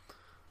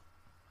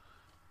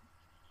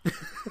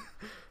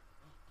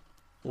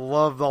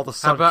 Loved all the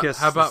sun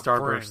kisses how about and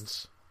starbursts.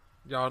 Friends?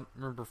 Y'all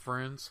remember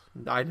Friends?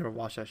 I never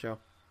watched that show.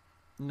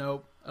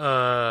 Nope.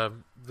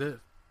 The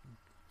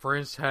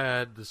Friends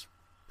had this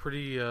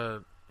pretty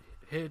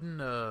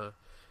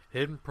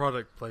hidden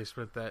product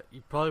placement that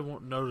you probably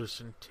won't notice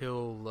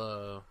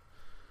until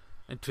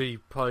you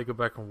probably go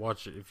back and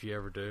watch it if you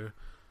ever do.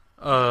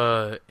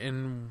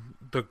 And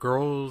the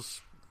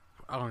girls,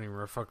 I don't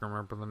even fucking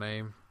remember the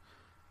name.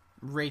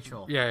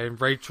 Rachel. Yeah, and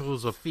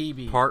Rachel's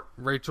Phoebe. I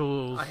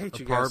Rachel's hate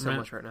you guys so apartment.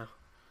 much right now.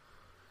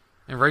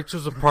 In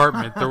Rachel's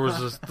apartment, there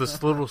was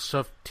this little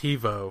stuffed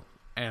TiVo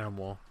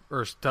animal,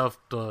 or stuffed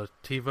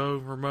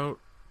TiVo remote,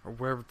 or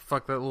wherever the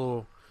fuck that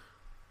little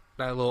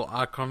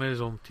icon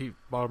is on the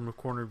bottom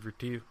corner of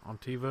your on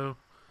TiVo.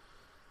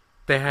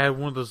 They had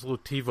one of those little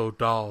TiVo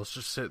dolls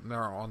just sitting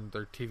there on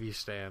their TV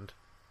stand,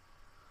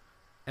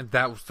 and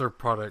that was their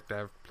product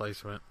ad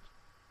placement.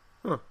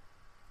 That's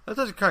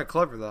actually kind of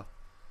clever though.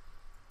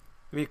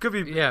 I mean, it could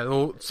be Yeah,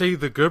 well, see,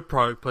 the good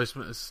product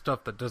placement is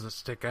stuff that doesn't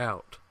stick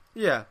out.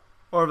 yeah,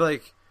 or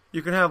like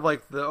you can have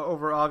like the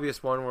over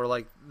obvious one where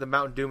like the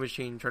Mountain Dew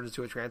machine turns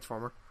into a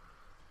transformer.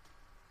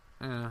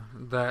 Yeah,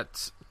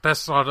 that's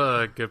not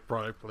a good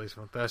product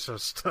placement. That's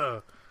just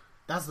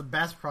That's the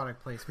best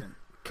product placement.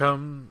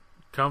 come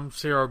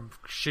see our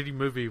shitty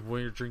movie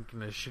when you're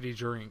drinking a shitty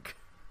drink.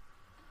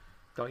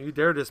 Don't you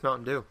dare diss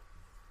Mountain Dew.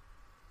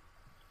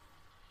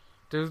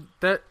 Dude,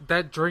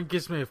 that drink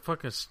gives me a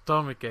fucking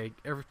stomach ache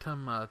every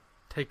time I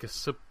take a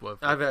sip of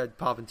it. I've had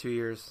pop in 2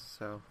 years,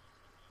 so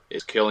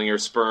It's killing your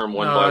sperm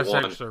one no, by that's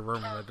one. actually a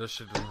rumor that this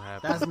shit doesn't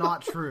happen. That's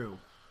not true.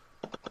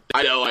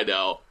 I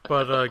know.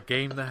 But a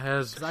game that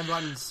has Because I've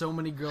gotten so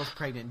many girls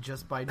pregnant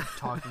just by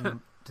talking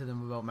to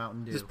them about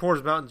Mountain Dew. just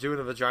pours Mountain Dew in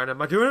a vagina.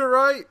 Am I doing it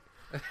right?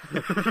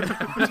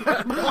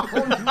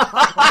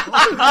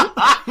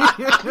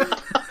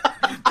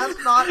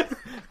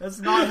 That's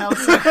not how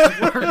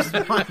sex works,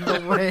 by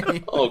the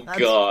way. Oh That's-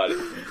 God.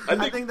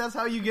 I think that's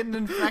how you get an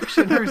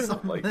infection or Oh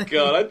something. my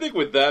God. I think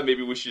with that,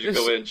 maybe we should just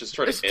go in and just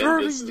try it's to end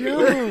turning this. Dude.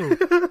 yellow.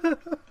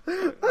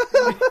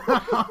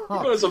 We're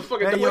going to some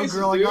fucking Hey, yo, places,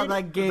 girl, dude. I got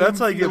that game That's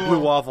how you get fuel. blue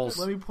waffles.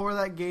 Let me pour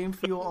that game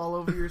fuel all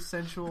over your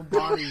sensual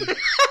body.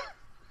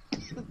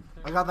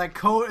 I got that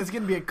code. It's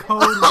going to be a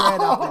code red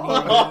up in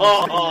here.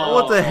 I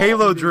want the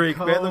Halo Dude, drink,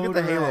 man. Look at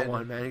the code Halo red.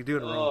 one, man. You're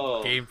doing it wrong.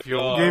 Oh, Game fuel.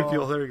 God. Game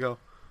fuel. There you go.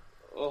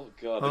 Oh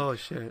God. Oh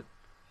shit.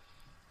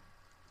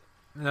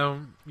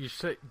 No,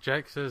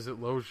 Jack says it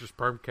lowers your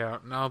sperm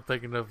count. Now I'm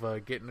thinking of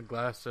getting a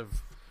glass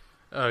of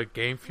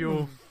game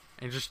fuel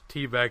and just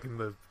teabagging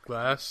the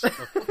glass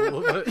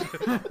full of it.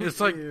 It's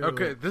like, Ew.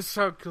 okay, this is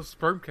how it kills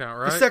sperm count,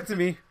 right?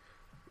 Vasectomy.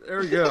 There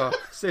we go.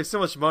 Save so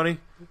much money.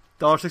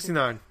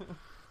 $1.69.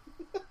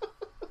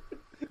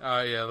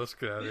 Yeah, let's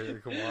get out of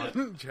here. Come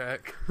on,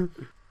 Jack.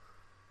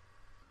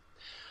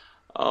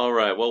 All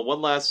right. Well,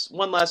 one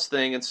last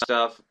thing and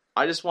stuff.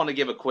 I just want to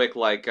give a quick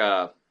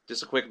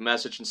just a quick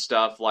message and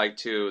stuff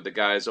to the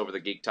guys over the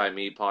Geek Time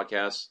Me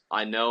podcast.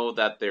 I know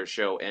that their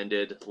show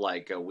ended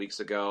weeks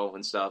ago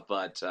and stuff,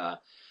 but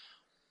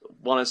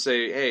want to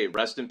say, hey,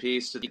 rest in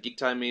peace to the Geek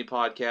Time Me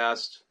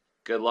podcast.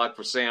 Good luck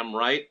for Sam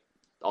Wright,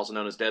 also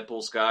known as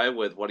Deadpool Sky,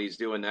 with what he's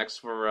doing next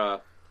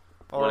for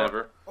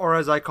whatever. Or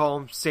as I call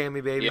him,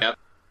 Sammy Baby. Yep.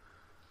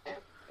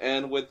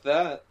 And with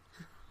that.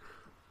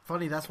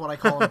 Funny, that's what I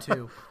call him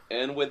too.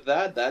 And with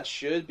that, that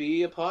should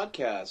be a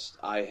podcast.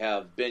 I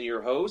have been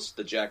your host,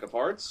 the Jack of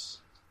Hearts.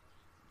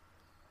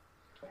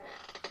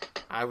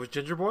 I was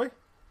Ginger Boy.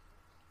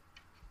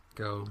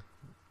 Go.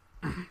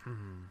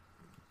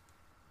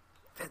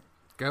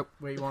 Go.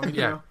 Wait, you want me to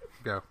Yeah,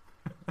 go? go.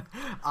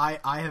 I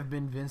have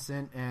been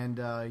Vincent,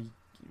 and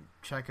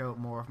check out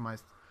more of my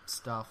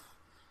stuff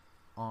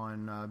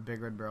on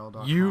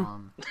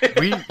BigRedBarrel.com.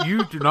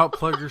 You do not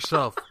plug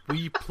yourself.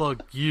 We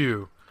plug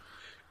you.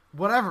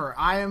 Whatever.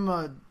 I am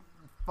a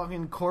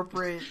fucking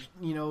corporate,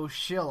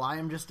 shill. I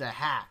am just a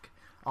hack.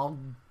 I'll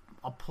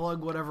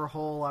plug whatever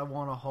hole I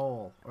want to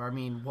hole. Or I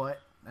mean, what?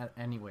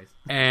 Anyways.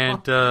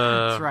 And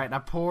That's right. I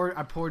poured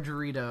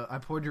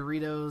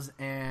Doritos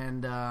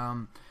and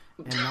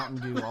Mountain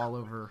Dew all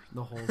over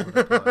the holes that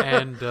I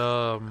plugged.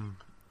 and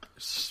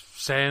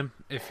Sam,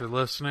 if you're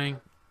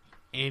listening,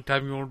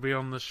 anytime you want to be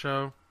on the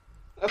show,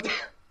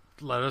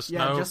 let us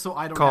Yeah, know. just so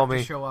I don't Call have me.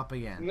 to show up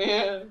again.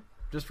 Yeah.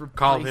 Just replace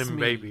Call him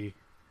me. baby.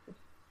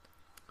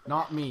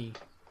 Not me.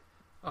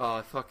 Oh,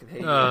 I fucking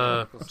hate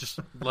you. Just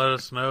let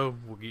us know.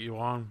 We'll get you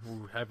on.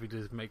 We're happy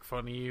to make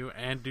fun of you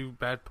and do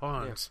bad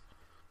puns.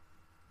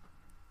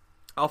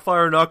 I'll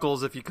fire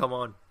Knuckles if you come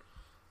on.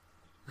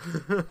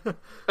 Wait,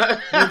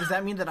 does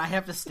that mean that I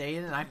have to stay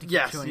in and I have to keep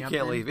Yes, showing you up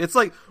can't then? leave. It's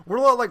like we're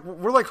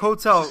like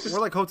Hotel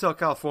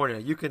California.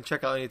 You can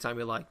check out anytime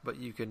you like, but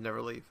you can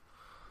never leave.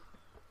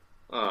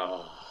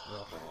 Oh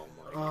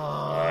my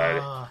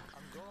God.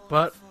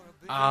 But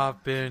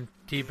I've been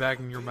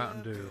teabagging your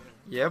Mountain Dew.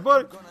 Yeah,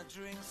 but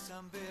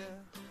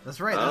That's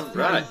right. All That's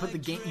right.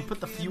 right. You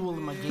put the fuel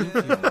in my game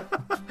fuel.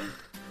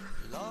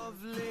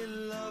 Lovely,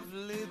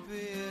 lovely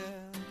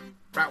beer.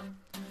 Row.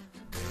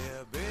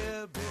 Beer,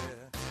 beer,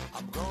 beer.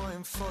 I'm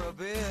going for a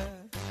beer.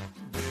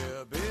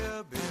 Beer,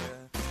 beer,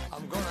 beer.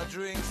 I'm gonna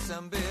drink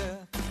some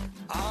beer.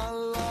 I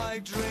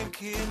like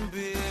drinking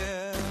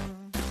beer.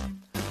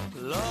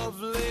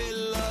 Lovely,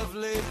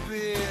 lovely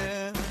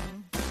beer.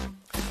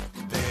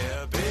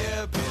 Beer,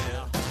 beer,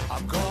 beer.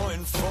 I'm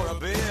going for a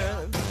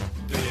beer.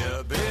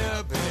 Beer,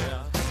 beer,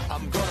 beer.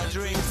 I'm gonna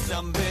drink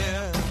some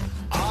beer.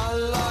 I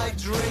like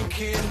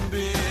drinking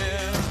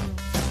beer.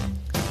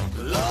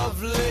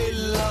 Lovely,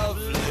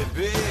 lovely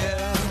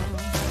beer.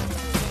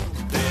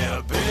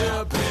 Beer,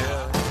 beer,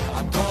 beer.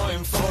 I'm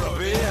going for a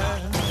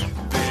beer.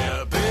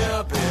 Beer,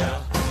 beer, beer.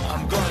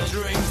 I'm gonna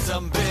drink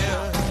some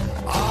beer.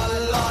 I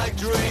like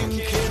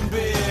drinking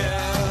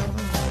beer.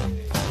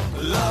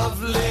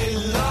 Lovely,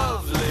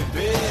 lovely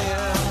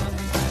beer.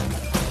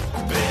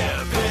 Beer,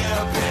 beer,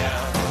 beer.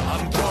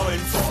 I'm going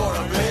for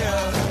a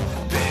beer.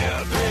 Beer,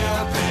 beer,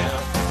 beer.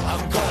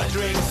 I'm gonna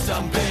drink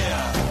some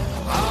beer.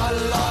 I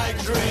like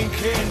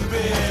drinking